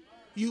mercy,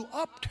 you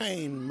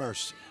obtain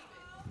mercy.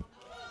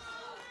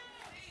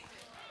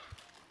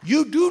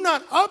 You do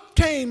not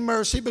obtain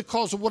mercy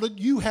because of what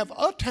you have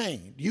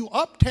attained. You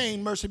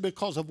obtain mercy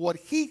because of what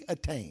he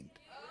attained.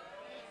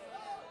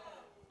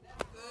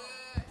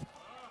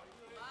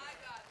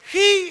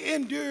 He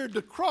endured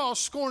the cross,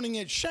 scorning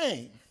its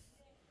shame,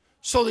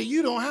 so that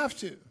you don't have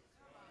to.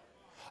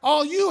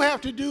 All you have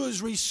to do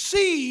is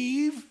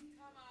receive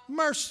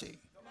mercy.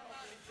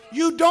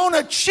 You don't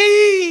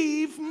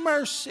achieve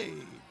mercy.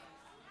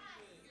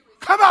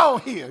 Come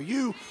on here.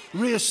 You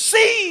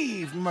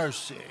receive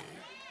mercy.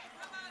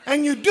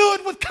 And you do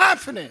it with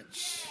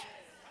confidence.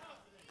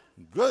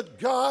 Good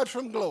God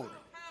from glory.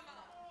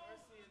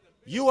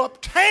 You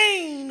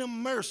obtain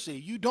mercy.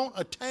 You don't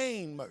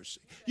attain mercy.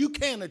 You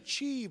can't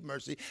achieve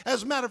mercy.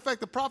 As a matter of fact,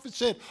 the prophet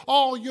said,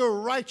 all your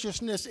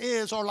righteousness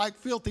are like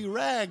filthy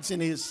rags in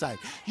his sight.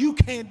 You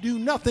can't do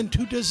nothing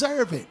to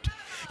deserve it.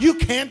 You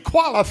can't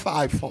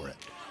qualify for it.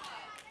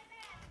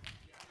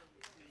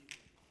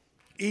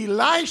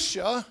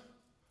 Elisha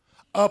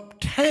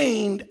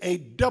obtained a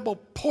double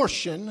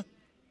portion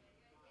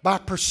by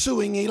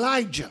pursuing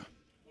Elijah.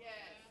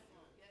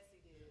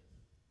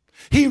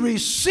 He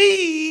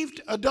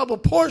received a double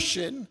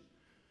portion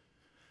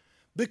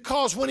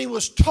because when he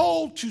was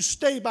told to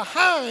stay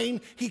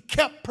behind, he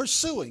kept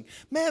pursuing.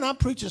 Man, I'm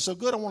preaching so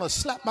good, I want to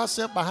slap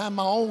myself behind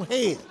my own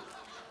head.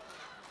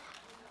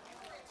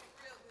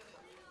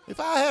 If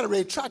I had a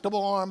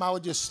retractable arm, I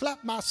would just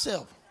slap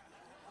myself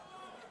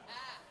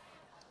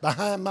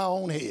behind my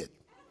own head.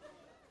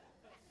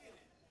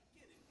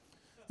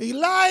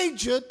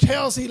 Elijah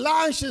tells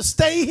Elisha,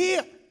 stay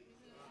here.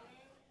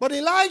 But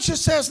Elijah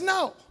says,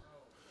 no.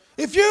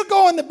 If you're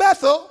going to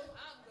Bethel,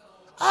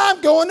 I'm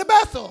going to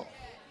Bethel.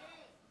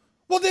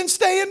 Well, then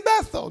stay in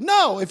Bethel.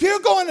 No, if you're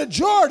going to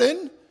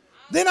Jordan,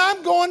 then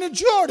I'm going to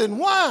Jordan.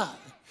 Why?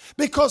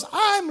 Because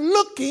I'm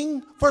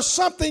looking for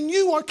something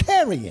you are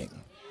carrying.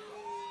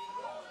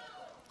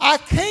 I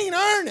can't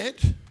earn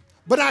it,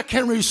 but I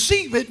can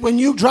receive it when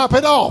you drop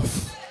it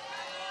off.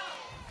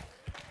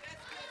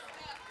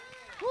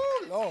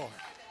 Oh, Lord.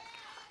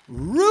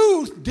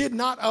 Ruth did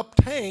not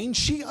obtain,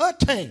 she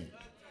attained.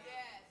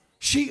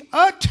 She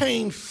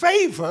attained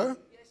favor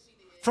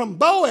from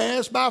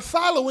Boaz by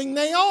following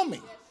Naomi.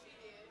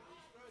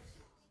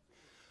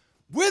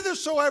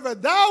 Whithersoever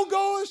thou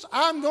goest,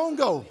 I'm going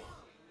to go.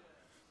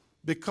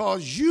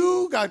 Because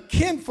you got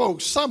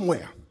kinfolk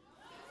somewhere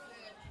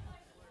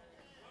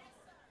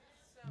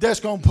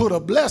that's going to put a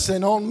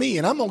blessing on me.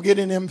 And I'm going to get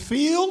in them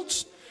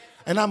fields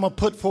and I'm going to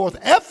put forth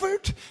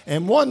effort.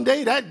 And one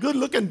day that good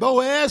looking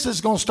Boaz is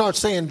going to start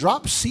saying,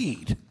 drop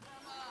seed.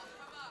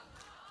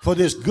 for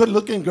this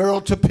good-looking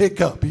girl to pick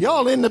up.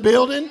 Y'all in the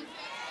building?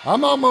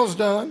 I'm almost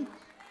done.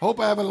 Hope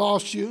I haven't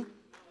lost you.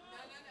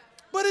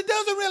 But it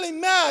doesn't really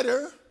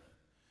matter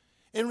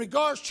in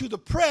regards to the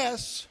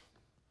press,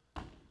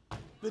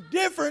 the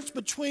difference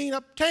between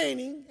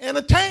obtaining and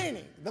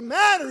attaining. The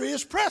matter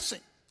is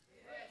pressing.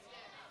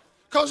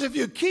 Because if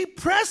you keep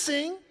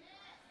pressing,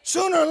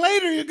 sooner or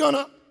later you're going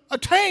to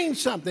attain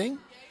something.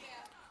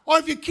 Or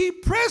if you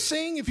keep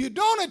pressing, if you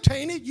don't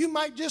attain it, you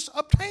might just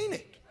obtain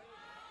it.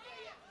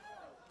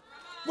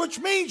 Which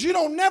means you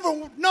don't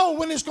never know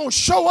when it's going to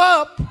show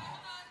up,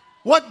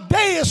 what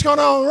day it's going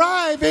to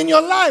arrive in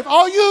your life.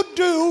 All you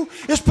do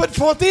is put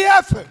forth the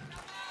effort.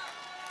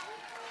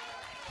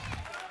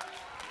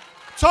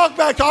 Talk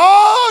back to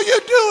all you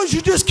do is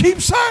you just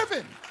keep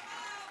serving.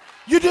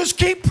 You just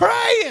keep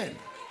praying.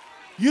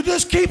 You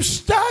just keep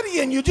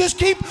studying. You just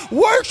keep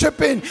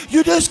worshiping.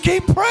 You just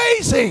keep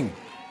praising.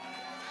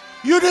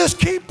 You just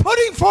keep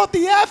putting forth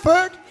the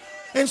effort,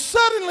 and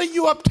suddenly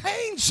you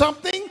obtain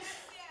something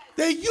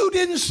that you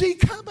didn't see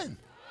coming.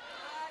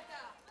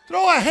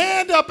 Throw a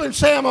hand up and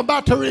say, I'm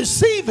about to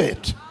receive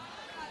it.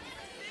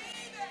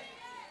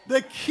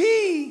 The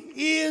key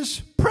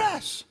is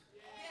press.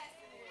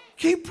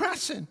 Keep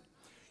pressing.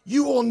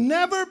 You will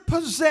never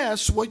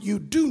possess what you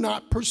do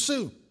not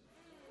pursue.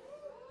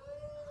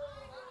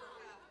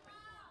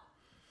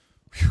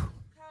 Whew.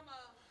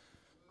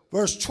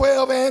 Verse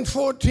 12 and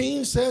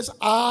 14 says,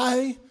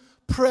 I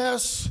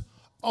press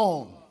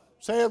on.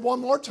 Say it one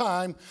more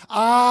time.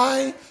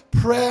 I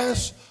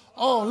press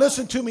on.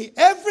 Listen to me.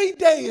 Every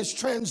day is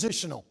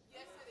transitional.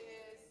 Yes, it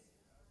is.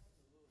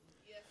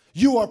 Yes.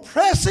 You are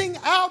pressing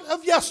out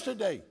of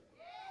yesterday.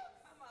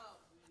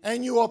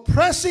 And you are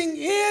pressing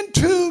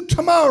into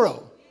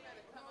tomorrow.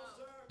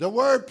 The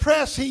word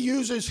press he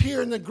uses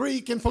here in the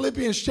Greek in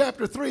Philippians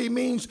chapter 3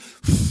 means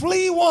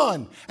flee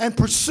one and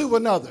pursue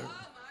another.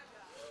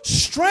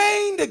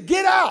 Strain to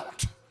get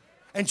out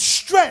and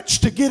stretch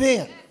to get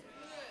in.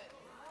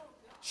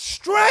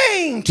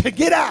 Strain to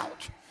get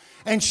out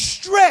and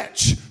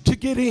stretch to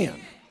get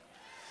in.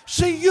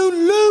 See, you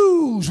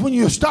lose when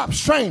you stop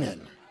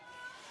straining.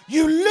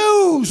 You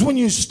lose when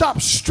you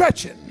stop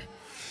stretching.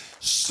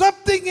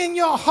 Something in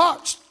your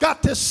heart's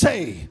got to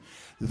say,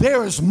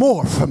 there is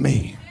more for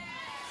me.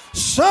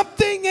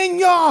 Something in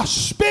your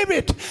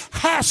spirit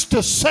has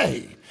to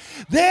say,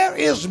 there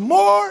is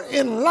more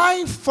in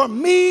life for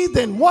me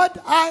than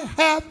what I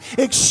have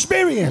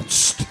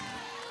experienced.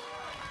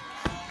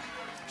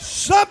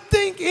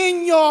 Something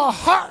in your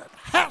heart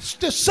has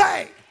to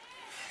say,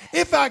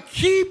 if I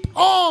keep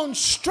on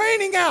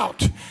straining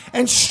out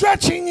and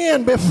stretching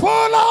in,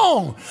 before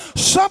long,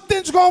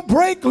 something's going to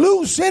break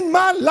loose in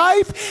my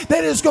life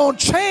that is going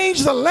to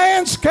change the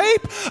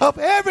landscape of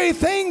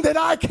everything that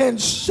I can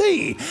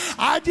see.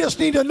 I just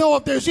need to know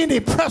if there's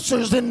any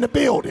pressers in the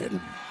building.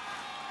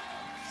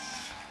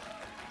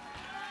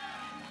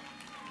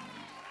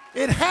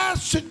 It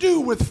has to do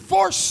with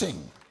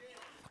forcing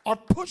or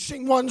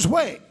pushing one's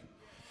way.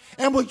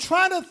 And we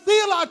try to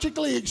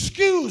theologically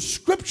excuse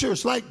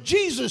scriptures like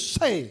Jesus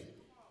saying,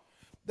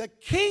 the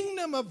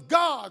kingdom of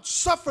God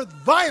suffereth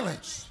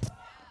violence,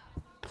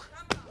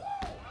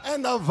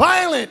 and the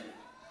violent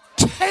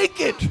take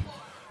it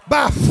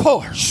by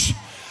force.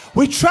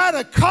 We try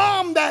to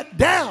calm that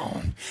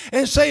down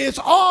and say it's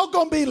all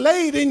going to be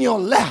laid in your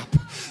lap.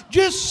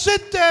 Just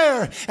sit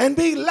there and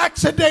be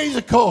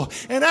lackadaisical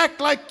and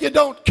act like you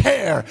don't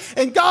care.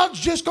 And God's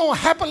just going to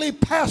happily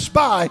pass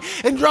by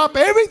and drop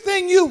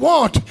everything you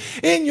want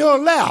in your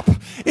lap.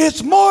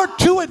 It's more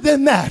to it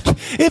than that.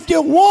 If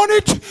you want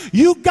it,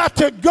 you got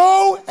to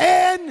go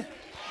and...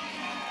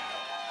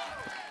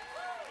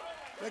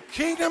 The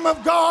kingdom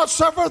of God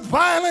suffereth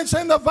violence,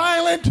 and the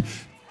violent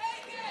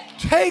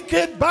take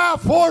it by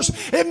force.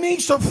 It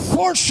means to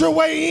force your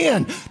way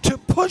in, to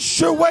push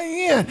your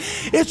way in.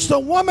 It's the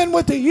woman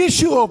with the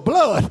issue of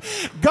blood.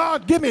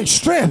 God, give me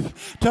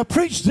strength to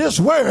preach this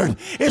word.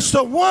 It's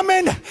the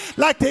woman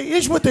like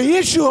with the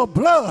issue of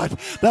blood.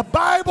 The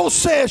Bible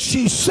says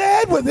she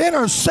said within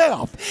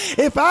herself,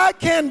 if I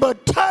can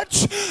but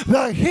touch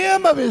the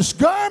hem of his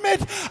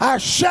garment, I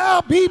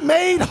shall be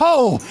made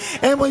whole.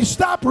 And we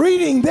stop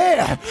reading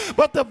there.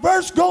 But the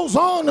verse goes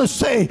on to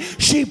say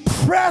she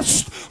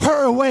pressed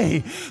her way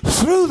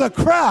through the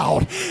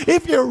crowd.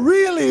 If you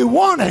really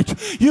want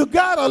it, you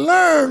got to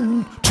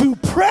learn to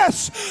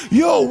press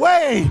your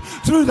way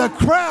through the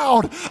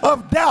crowd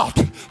of doubt.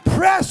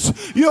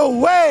 Press your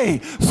way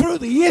through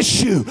the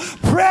issue.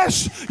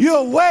 Press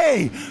your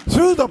way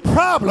through the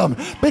problem.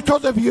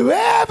 Because if you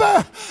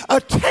ever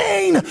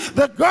attain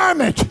the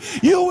garment,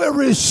 you will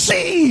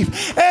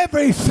receive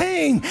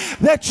everything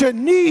that you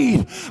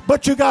need.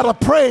 But you got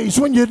to praise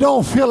when you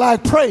don't feel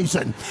like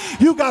praising.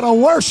 You got to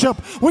worship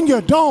when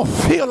you don't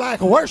feel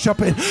like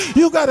worshiping.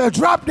 You got to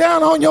drop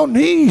down on your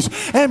knees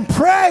and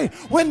pray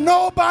when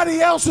nobody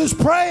else is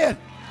praying.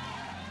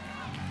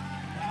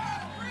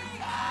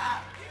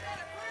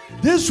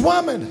 This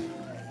woman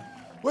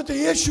with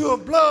the issue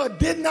of blood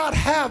did not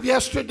have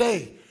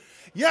yesterday.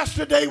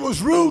 Yesterday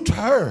was rude to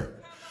her.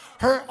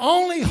 Her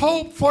only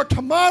hope for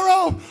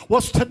tomorrow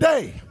was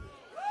today.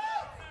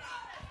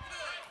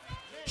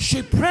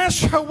 She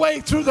pressed her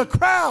way through the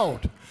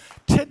crowd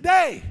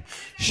today.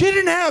 She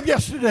didn't have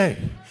yesterday.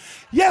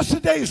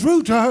 Yesterday's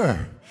rude to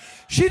her.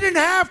 She didn't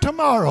have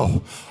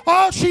tomorrow.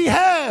 All she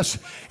has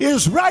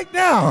is right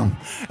now.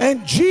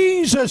 And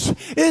Jesus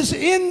is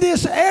in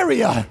this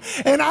area.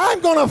 And I'm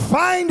going to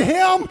find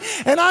him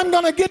and I'm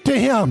going to get to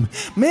him.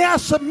 May I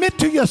submit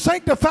to you,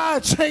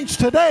 sanctified saints,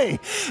 today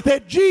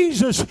that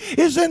Jesus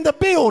is in the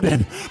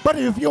building. But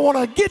if you want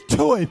to get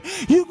to it,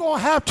 you're going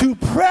to have to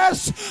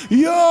press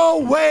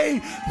your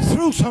way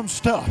through some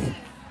stuff.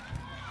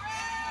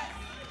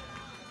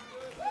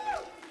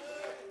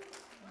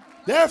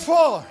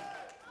 Therefore,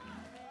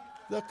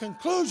 the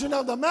conclusion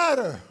of the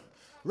matter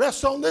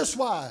rests on this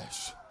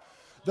wise.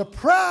 The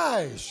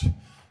prize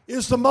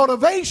is the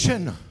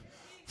motivation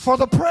for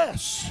the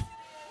press.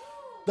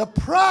 The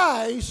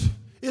prize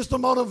is the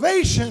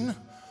motivation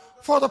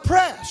for the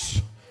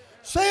press.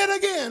 Say it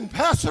again,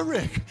 Pastor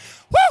Rick.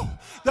 Woo!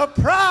 The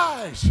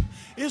prize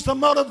is the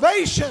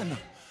motivation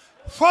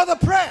for the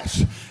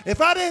press.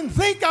 If I didn't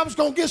think I was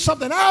going to get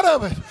something out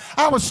of it,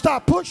 I would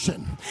stop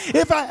pushing.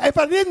 If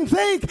I didn't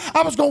think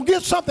I was going to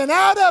get something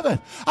out of it,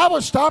 I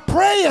would stop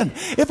praying.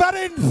 If I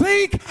didn't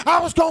think I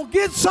was going to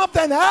get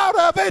something out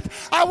of it,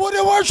 I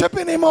wouldn't worship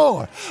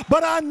anymore.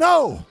 But I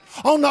know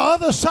on the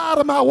other side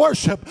of my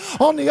worship,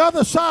 on the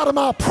other side of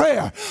my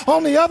prayer,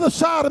 on the other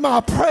side of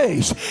my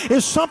praise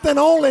is something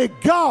only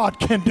God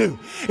can do.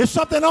 It's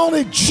something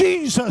only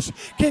Jesus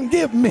can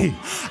give me.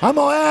 I'm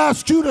going to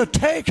ask you to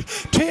take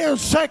 10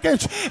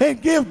 seconds and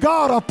give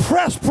God a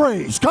press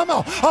praise. Come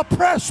on, a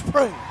press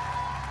praise.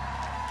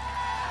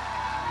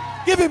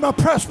 Give him a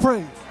press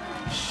praise.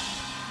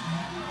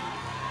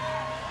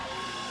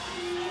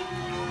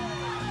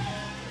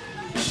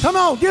 Come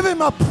on, give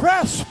him a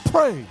press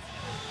praise.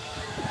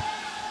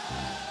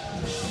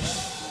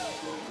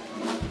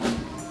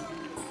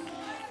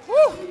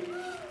 Woo.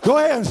 Go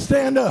ahead and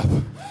stand up.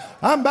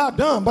 I'm about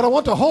done, but I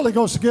want the Holy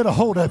Ghost to get a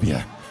hold of you.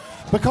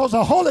 Because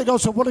the Holy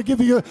Ghost is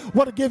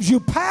what gives you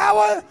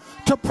power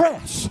to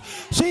press.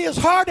 See, it's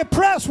hard to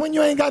press when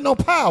you ain't got no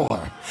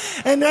power.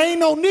 And there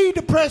ain't no need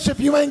to press if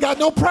you ain't got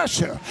no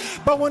pressure.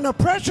 But when the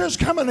pressure is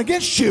coming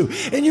against you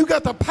and you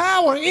got the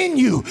power in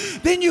you,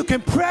 then you can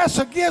press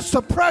against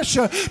the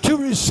pressure to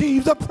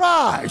receive the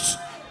prize.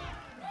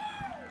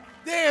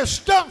 There's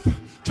stuff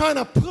trying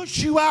to push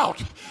you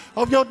out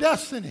of your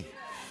destiny.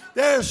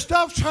 There's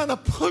stuff trying to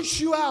push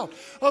you out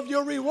of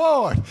your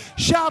reward.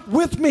 Shout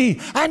with me,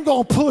 I'm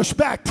going to push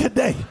back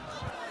today.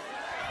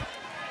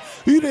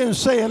 You didn't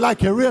say it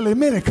like you really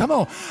meant it. Come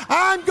on.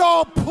 I'm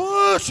going to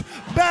push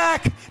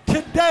back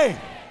today.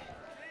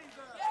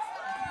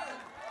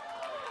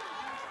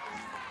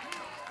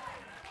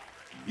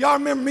 Y'all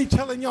remember me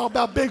telling y'all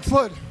about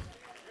Bigfoot?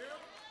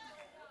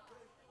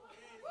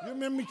 You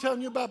remember me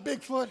telling you about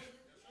Bigfoot?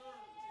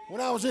 When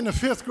I was in the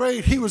 5th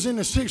grade, he was in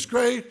the 6th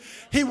grade.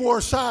 He wore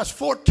a size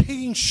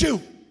 14 shoe.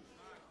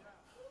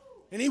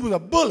 And he was a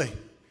bully.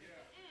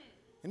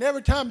 And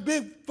every time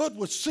Bigfoot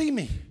would see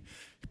me,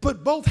 he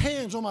put both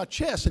hands on my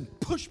chest and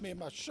push me,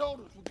 and my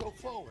shoulders would go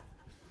forward.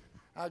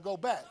 I'd go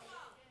back.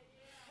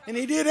 And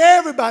he did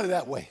everybody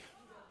that way.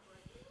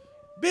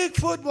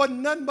 Bigfoot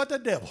wasn't nothing but the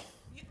devil.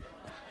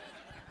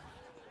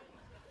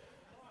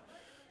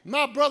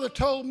 My brother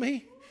told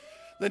me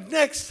the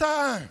next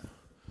time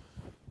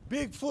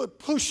Bigfoot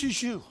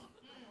pushes you,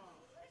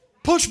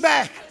 push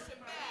back.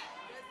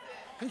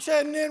 He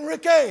said, and then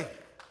Ricky.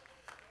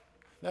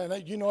 Now,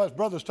 you know his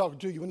brother's talking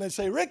to you when they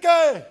say,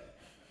 Ricky.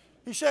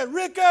 He said,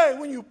 Ricky,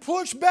 when you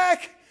push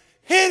back,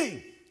 hit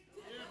him.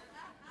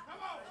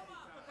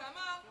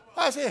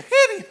 I said,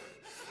 hit him.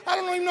 I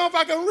don't even know if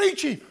I can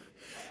reach him.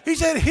 He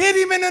said, hit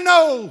him in the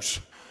nose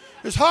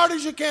as hard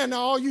as you can.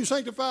 Now, all you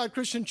sanctified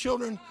Christian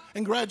children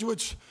and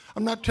graduates,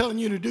 I'm not telling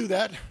you to do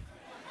that.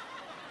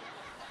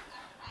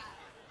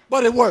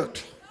 But it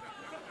worked.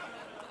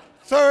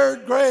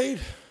 3rd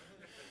grade,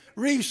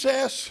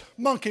 recess,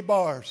 monkey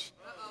bars.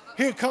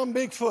 Here come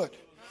Bigfoot.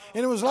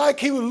 And it was like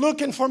he was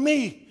looking for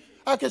me.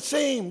 I could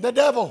see him, the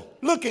devil,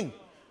 looking.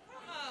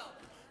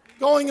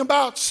 Going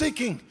about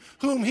seeking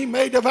whom he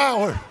may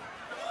devour.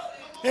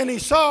 And he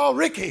saw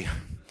Ricky.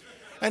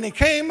 And he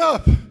came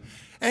up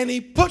and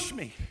he pushed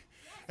me.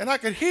 And I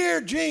could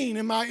hear Gene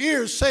in my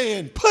ears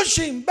saying, push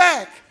him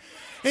back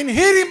and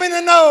hit him in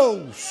the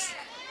nose.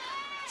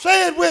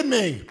 Say it with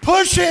me.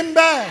 Push him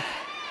back.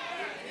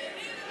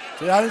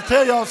 See, I didn't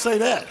tell y'all to say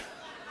that.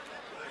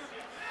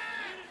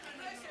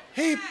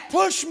 He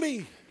pushed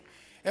me.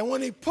 And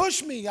when he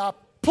pushed me, I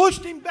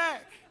pushed him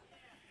back.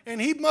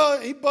 And he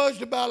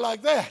buzzed about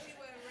like that.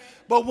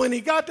 But when he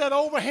got that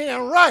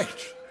overhand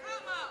right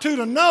to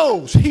the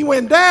nose, he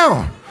went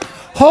down,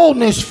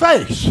 holding his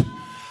face.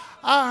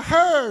 I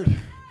heard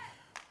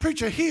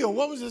Preacher Hill,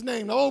 what was his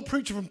name? The old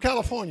preacher from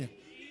California.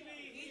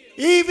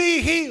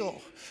 E.V.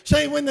 Hill.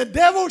 Say, when the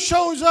devil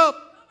shows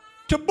up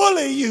to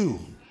bully you,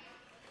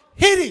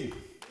 hit him.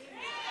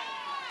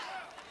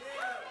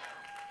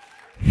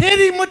 Hit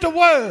him with the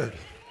word.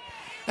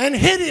 And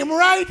hit him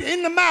right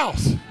in the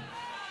mouth.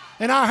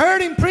 And I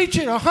heard him preach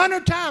it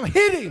 100 times.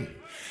 Hit him.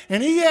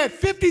 And he had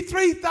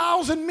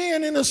 53,000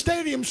 men in the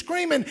stadium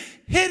screaming,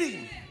 hit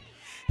him,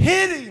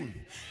 hit him,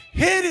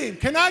 hit him.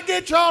 Can I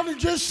get y'all to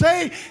just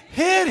say,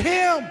 hit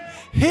him,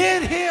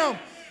 hit him,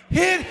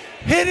 hit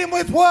him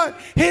with what?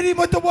 Hit him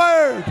with the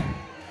word.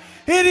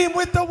 Hit him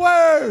with the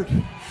word.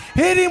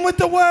 Hit him with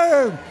the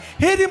word.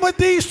 Hit him with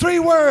these 3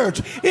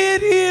 words.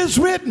 It is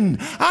written,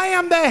 I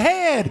am the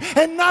head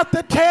and not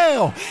the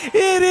tail.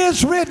 It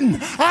is written,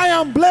 I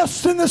am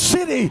blessed in the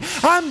city.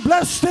 I'm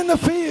blessed in the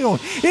field.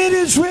 It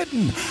is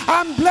written,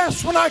 I'm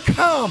blessed when I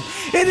come.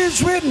 It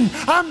is written,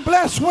 I'm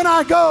blessed when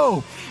I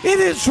go. It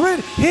is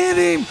written, hit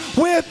him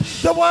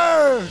with the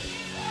word.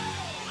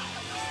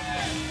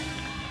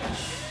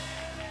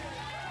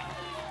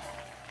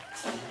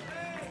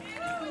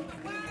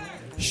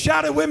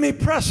 Shout it with me,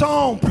 press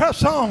on,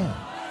 press on.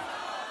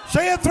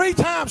 Say it 3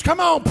 times.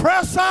 Come on,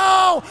 press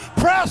on,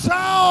 press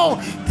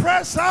on,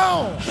 press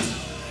on.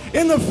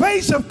 In the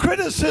face of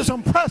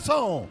criticism, press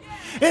on.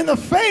 In the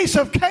face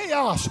of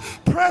chaos,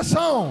 press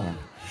on.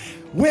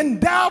 When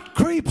doubt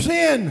creeps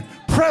in,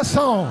 press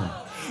on.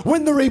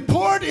 When the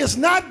report is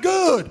not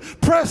good,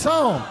 press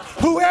on.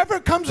 Whoever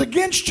comes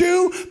against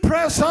you,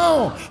 press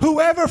on.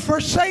 Whoever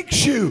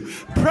forsakes you,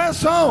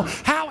 press on.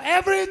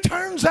 However it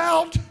turns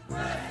out,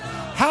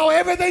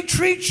 however they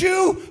treat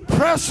you,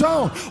 press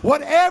on.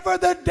 Whatever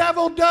the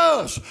devil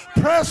does,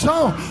 press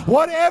on.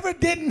 Whatever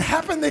didn't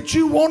happen that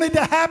you wanted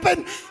to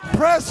happen,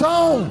 press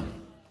on.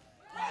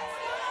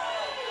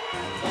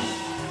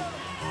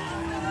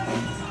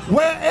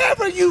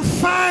 Wherever you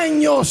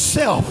find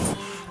yourself,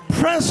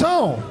 press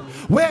on.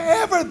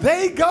 Wherever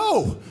they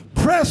go,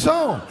 press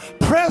on.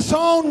 Press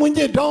on when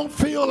you don't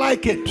feel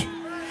like it.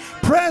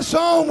 Press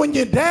on when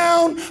you're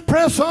down.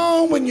 Press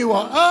on when you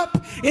are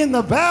up in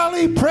the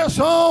valley. Press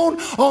on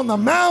the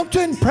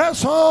mountain.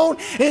 Press on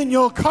in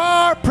your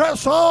car.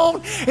 Press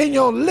on in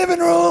your living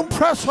room.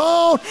 Press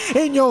on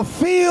in your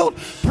field.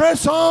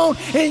 Press on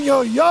in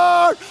your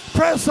yard.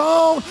 Press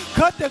on.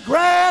 Cut the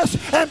grass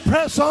and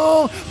press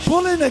on.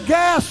 Pull in the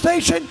gas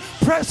station.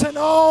 Pressing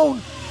on.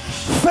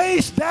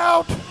 Face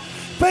doubt.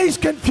 Face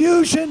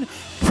confusion.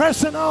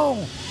 Pressing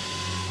on.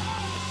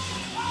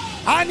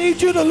 I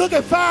need you to look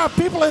at 5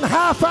 people and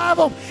high five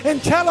them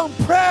and tell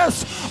them,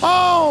 press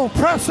on,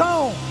 press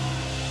on.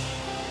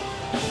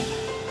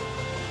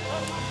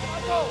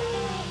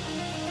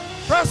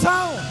 Press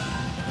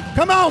on.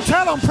 Come on,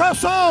 tell them,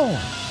 press on.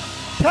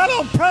 Tell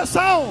them, press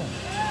on.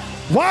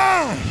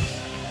 Why?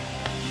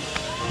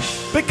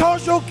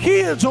 Because your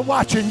kids are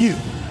watching you.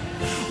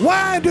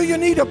 Why do you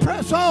need to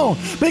press on?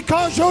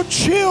 Because your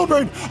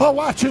children are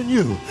watching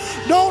you.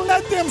 Don't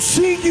let them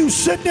see you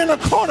sitting in a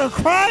corner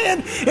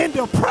crying in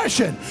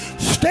depression.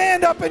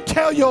 Stand up and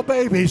tell your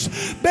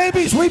babies,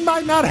 babies, we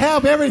might not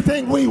have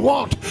everything we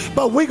want,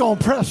 but we're going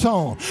to press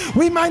on.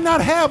 We might not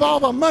have all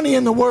the money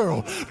in the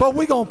world, but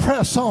we're going to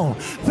press on.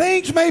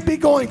 Things may be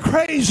going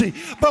crazy,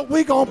 but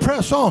we're going to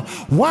press on.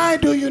 Why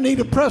do you need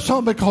to press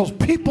on? Because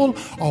people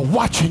are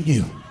watching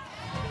you.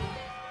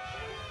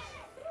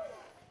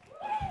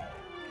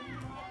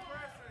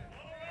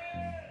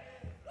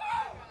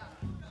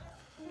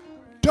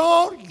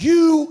 Don't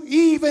you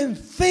even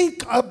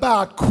think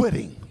about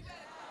quitting.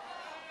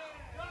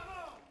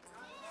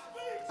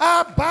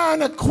 I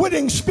bind a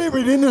quitting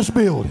spirit in this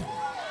building.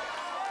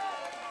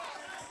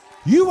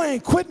 You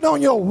ain't quitting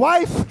on your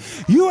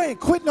wife. You ain't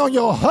quitting on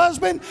your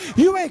husband.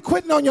 You ain't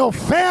quitting on your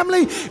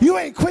family. You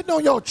ain't quitting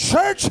on your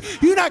church.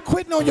 You're not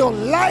quitting on your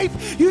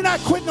life. You're not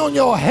quitting on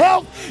your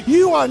health.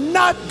 You are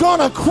not going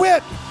to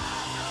quit.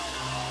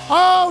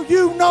 All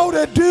you know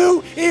to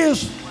do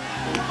is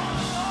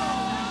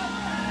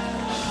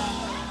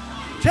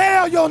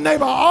tell your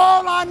neighbor,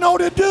 all I know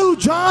to do,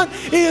 John,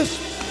 is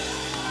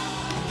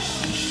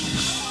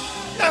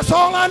that's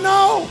all I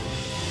know.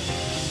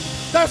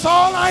 That's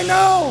all I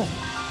know.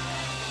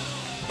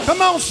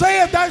 Come on,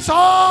 say it. That's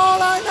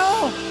all I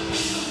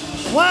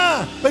know.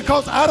 Why?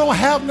 Because I don't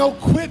have no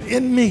quit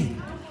in me.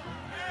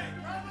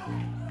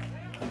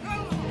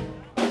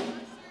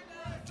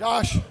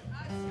 Josh,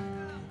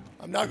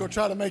 I'm not going to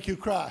try to make you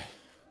cry,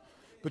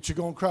 but you're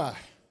going to cry.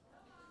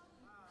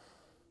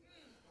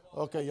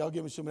 Okay, y'all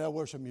give me some of that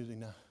worship music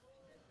now.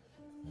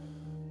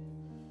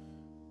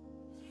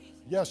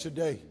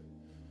 Yesterday,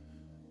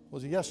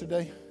 was it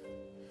yesterday?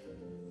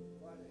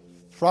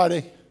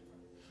 Friday.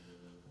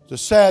 It's a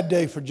sad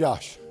day for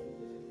Josh.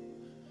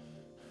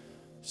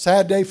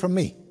 Sad day for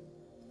me.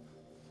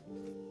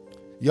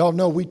 Y'all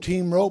know we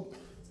team rope.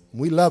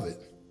 We love it.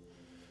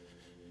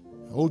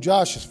 Old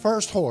Josh's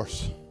first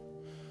horse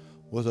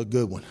was a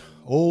good one.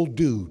 Old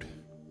dude.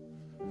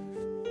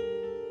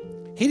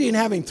 He didn't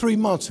have him 3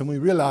 months and we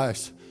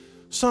realized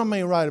something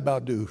ain't right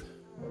about dude.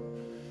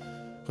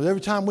 Because every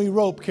time we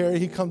rope carry,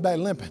 he comes back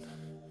limping.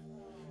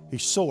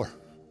 He's sore.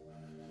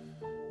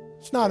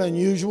 It's not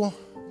unusual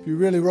if you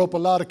really rope a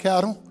lot of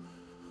cattle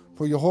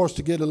for your horse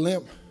to get a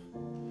limp.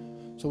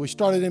 So we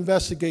started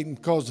investigating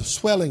because the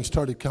swelling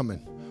started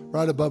coming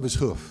right above his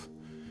hoof.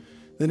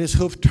 Then his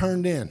hoof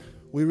turned in.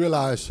 We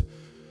realized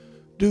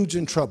dude's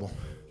in trouble.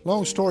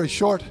 Long story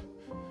short,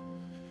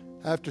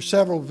 After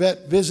several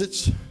vet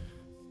visits,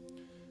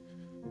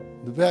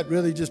 the vet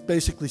really just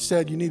basically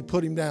said, you need to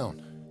put him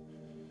down.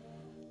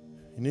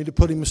 You need to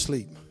put him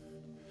asleep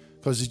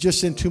because he's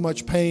just in too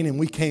much pain and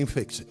we can't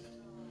fix it.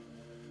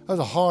 That was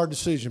a hard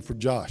decision for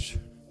Josh.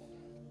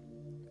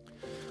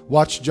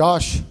 Watch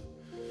Josh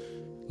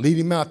lead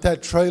him out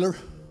that trailer,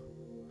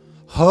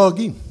 hug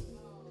him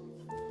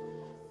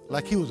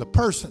like he was a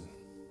person.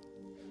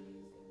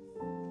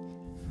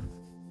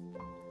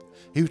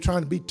 He was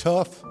trying to be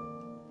tough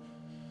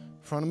in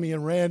front of me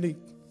and Randy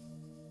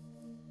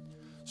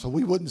so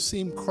we wouldn't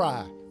see him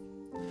cry.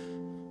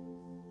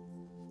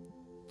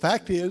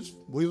 Fact is,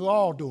 we was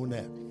all doing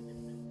that.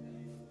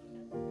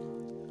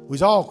 We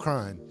was all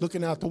crying,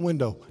 looking out the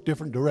window,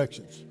 different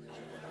directions.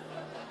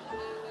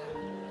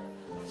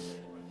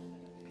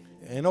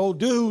 And old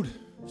dude,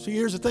 see,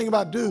 here's the thing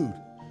about dude.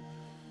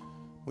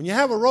 When you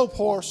have a rope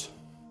horse,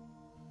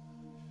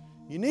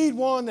 you need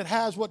one that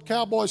has what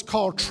cowboys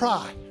call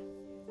try.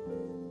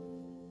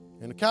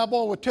 And the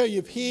cowboy will tell you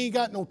if he ain't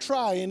got no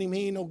try in him,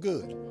 he ain't no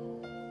good.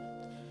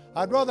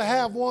 I'd rather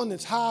have one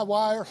that's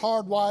high-wired,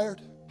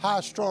 hard-wired,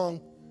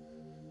 high-strung,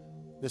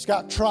 that's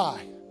got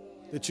try,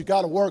 that you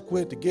got to work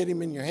with to get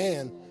him in your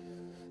hand,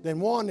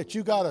 than one that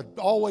you got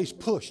to always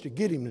push to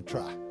get him to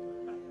try.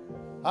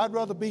 I'd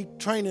rather be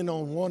training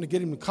on one to get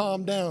him to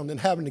calm down than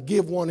having to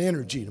give one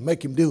energy to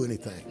make him do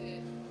anything.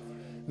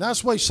 And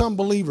that's the way some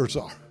believers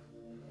are.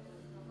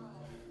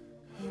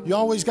 You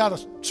always got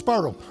to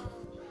spur them.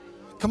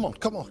 Come on,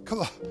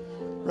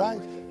 right?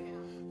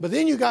 But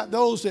then you got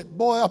those that,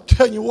 boy, I'm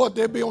telling you what,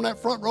 they'll be on that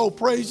front row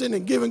praising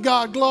and giving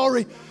God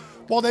glory.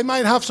 Well, they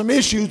might have some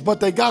issues, but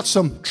they got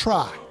some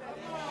try.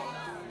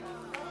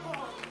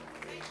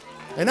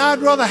 And I'd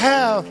rather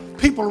have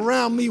people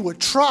around me with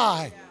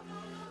try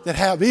that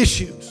have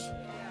issues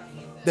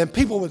than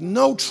people with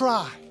no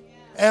try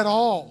at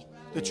all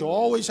that you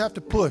always have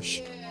to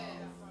push.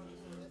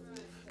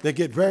 They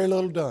get very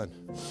little done.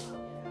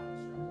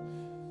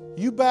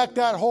 You back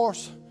that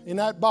horse in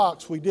that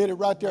box. We did it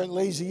right there at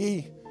Lazy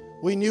E.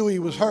 We knew he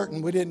was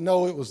hurting. We didn't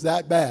know it was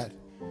that bad.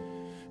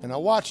 And I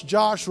watched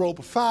Josh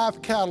rope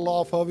 5 cattle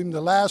off of him.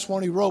 The last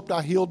one he roped,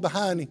 I heeled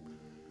behind him.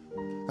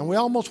 And we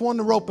almost won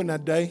the roping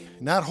that day.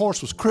 And that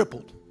horse was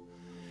crippled.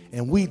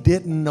 And we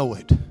didn't know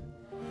it.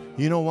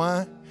 You know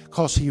why?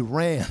 Because he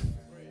ran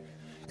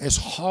as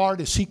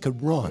hard as he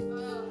could run.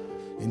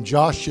 And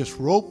Josh just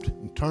roped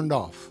and turned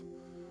off.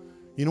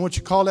 You know what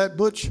you call that,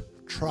 Butch?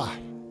 Try.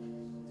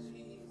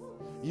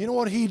 You know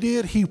what he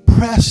did? He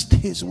pressed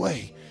his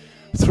way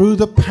through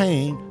the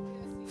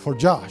pain for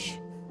Josh.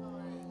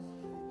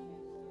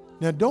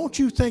 Now, don't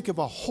you think if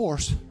a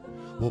horse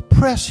will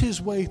press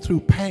his way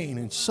through pain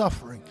and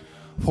suffering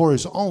for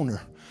his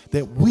owner,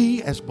 that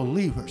we as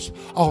believers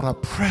ought to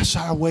press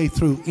our way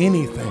through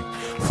anything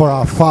for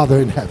our Father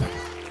in heaven?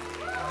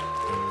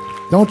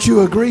 Don't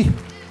you agree?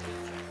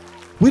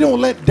 We don't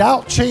let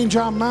doubt change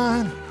our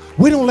mind.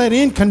 We don't let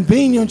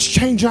inconvenience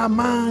change our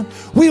mind.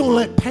 We don't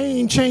let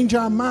pain change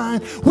our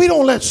mind. We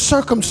don't let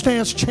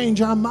circumstance change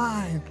our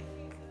mind.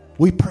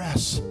 We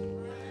press.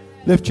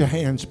 Lift your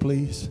hands,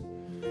 please.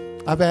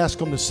 I've asked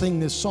them to sing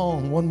this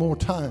song one more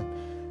time.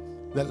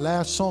 That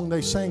last song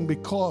they sang,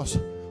 because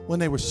when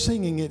they were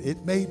singing it,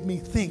 it made me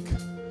think.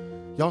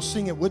 Y'all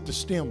sing it with the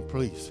stem,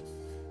 please.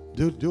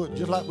 Do it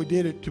just like we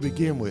did it to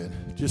begin with.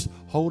 Just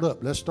hold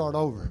up. Let's start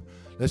over.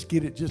 Let's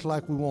get it just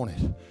like we want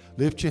it.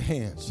 Lift your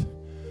hands.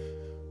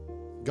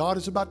 God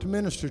is about to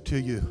minister to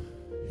you.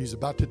 He's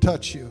about to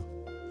touch you.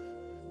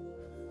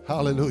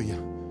 Hallelujah.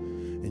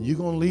 And you're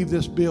going to leave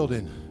this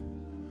building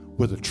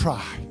with a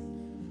try.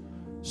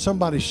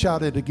 Somebody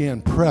shout it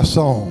again. Press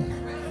on.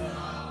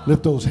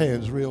 Lift those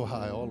hands real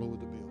high all over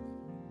the building.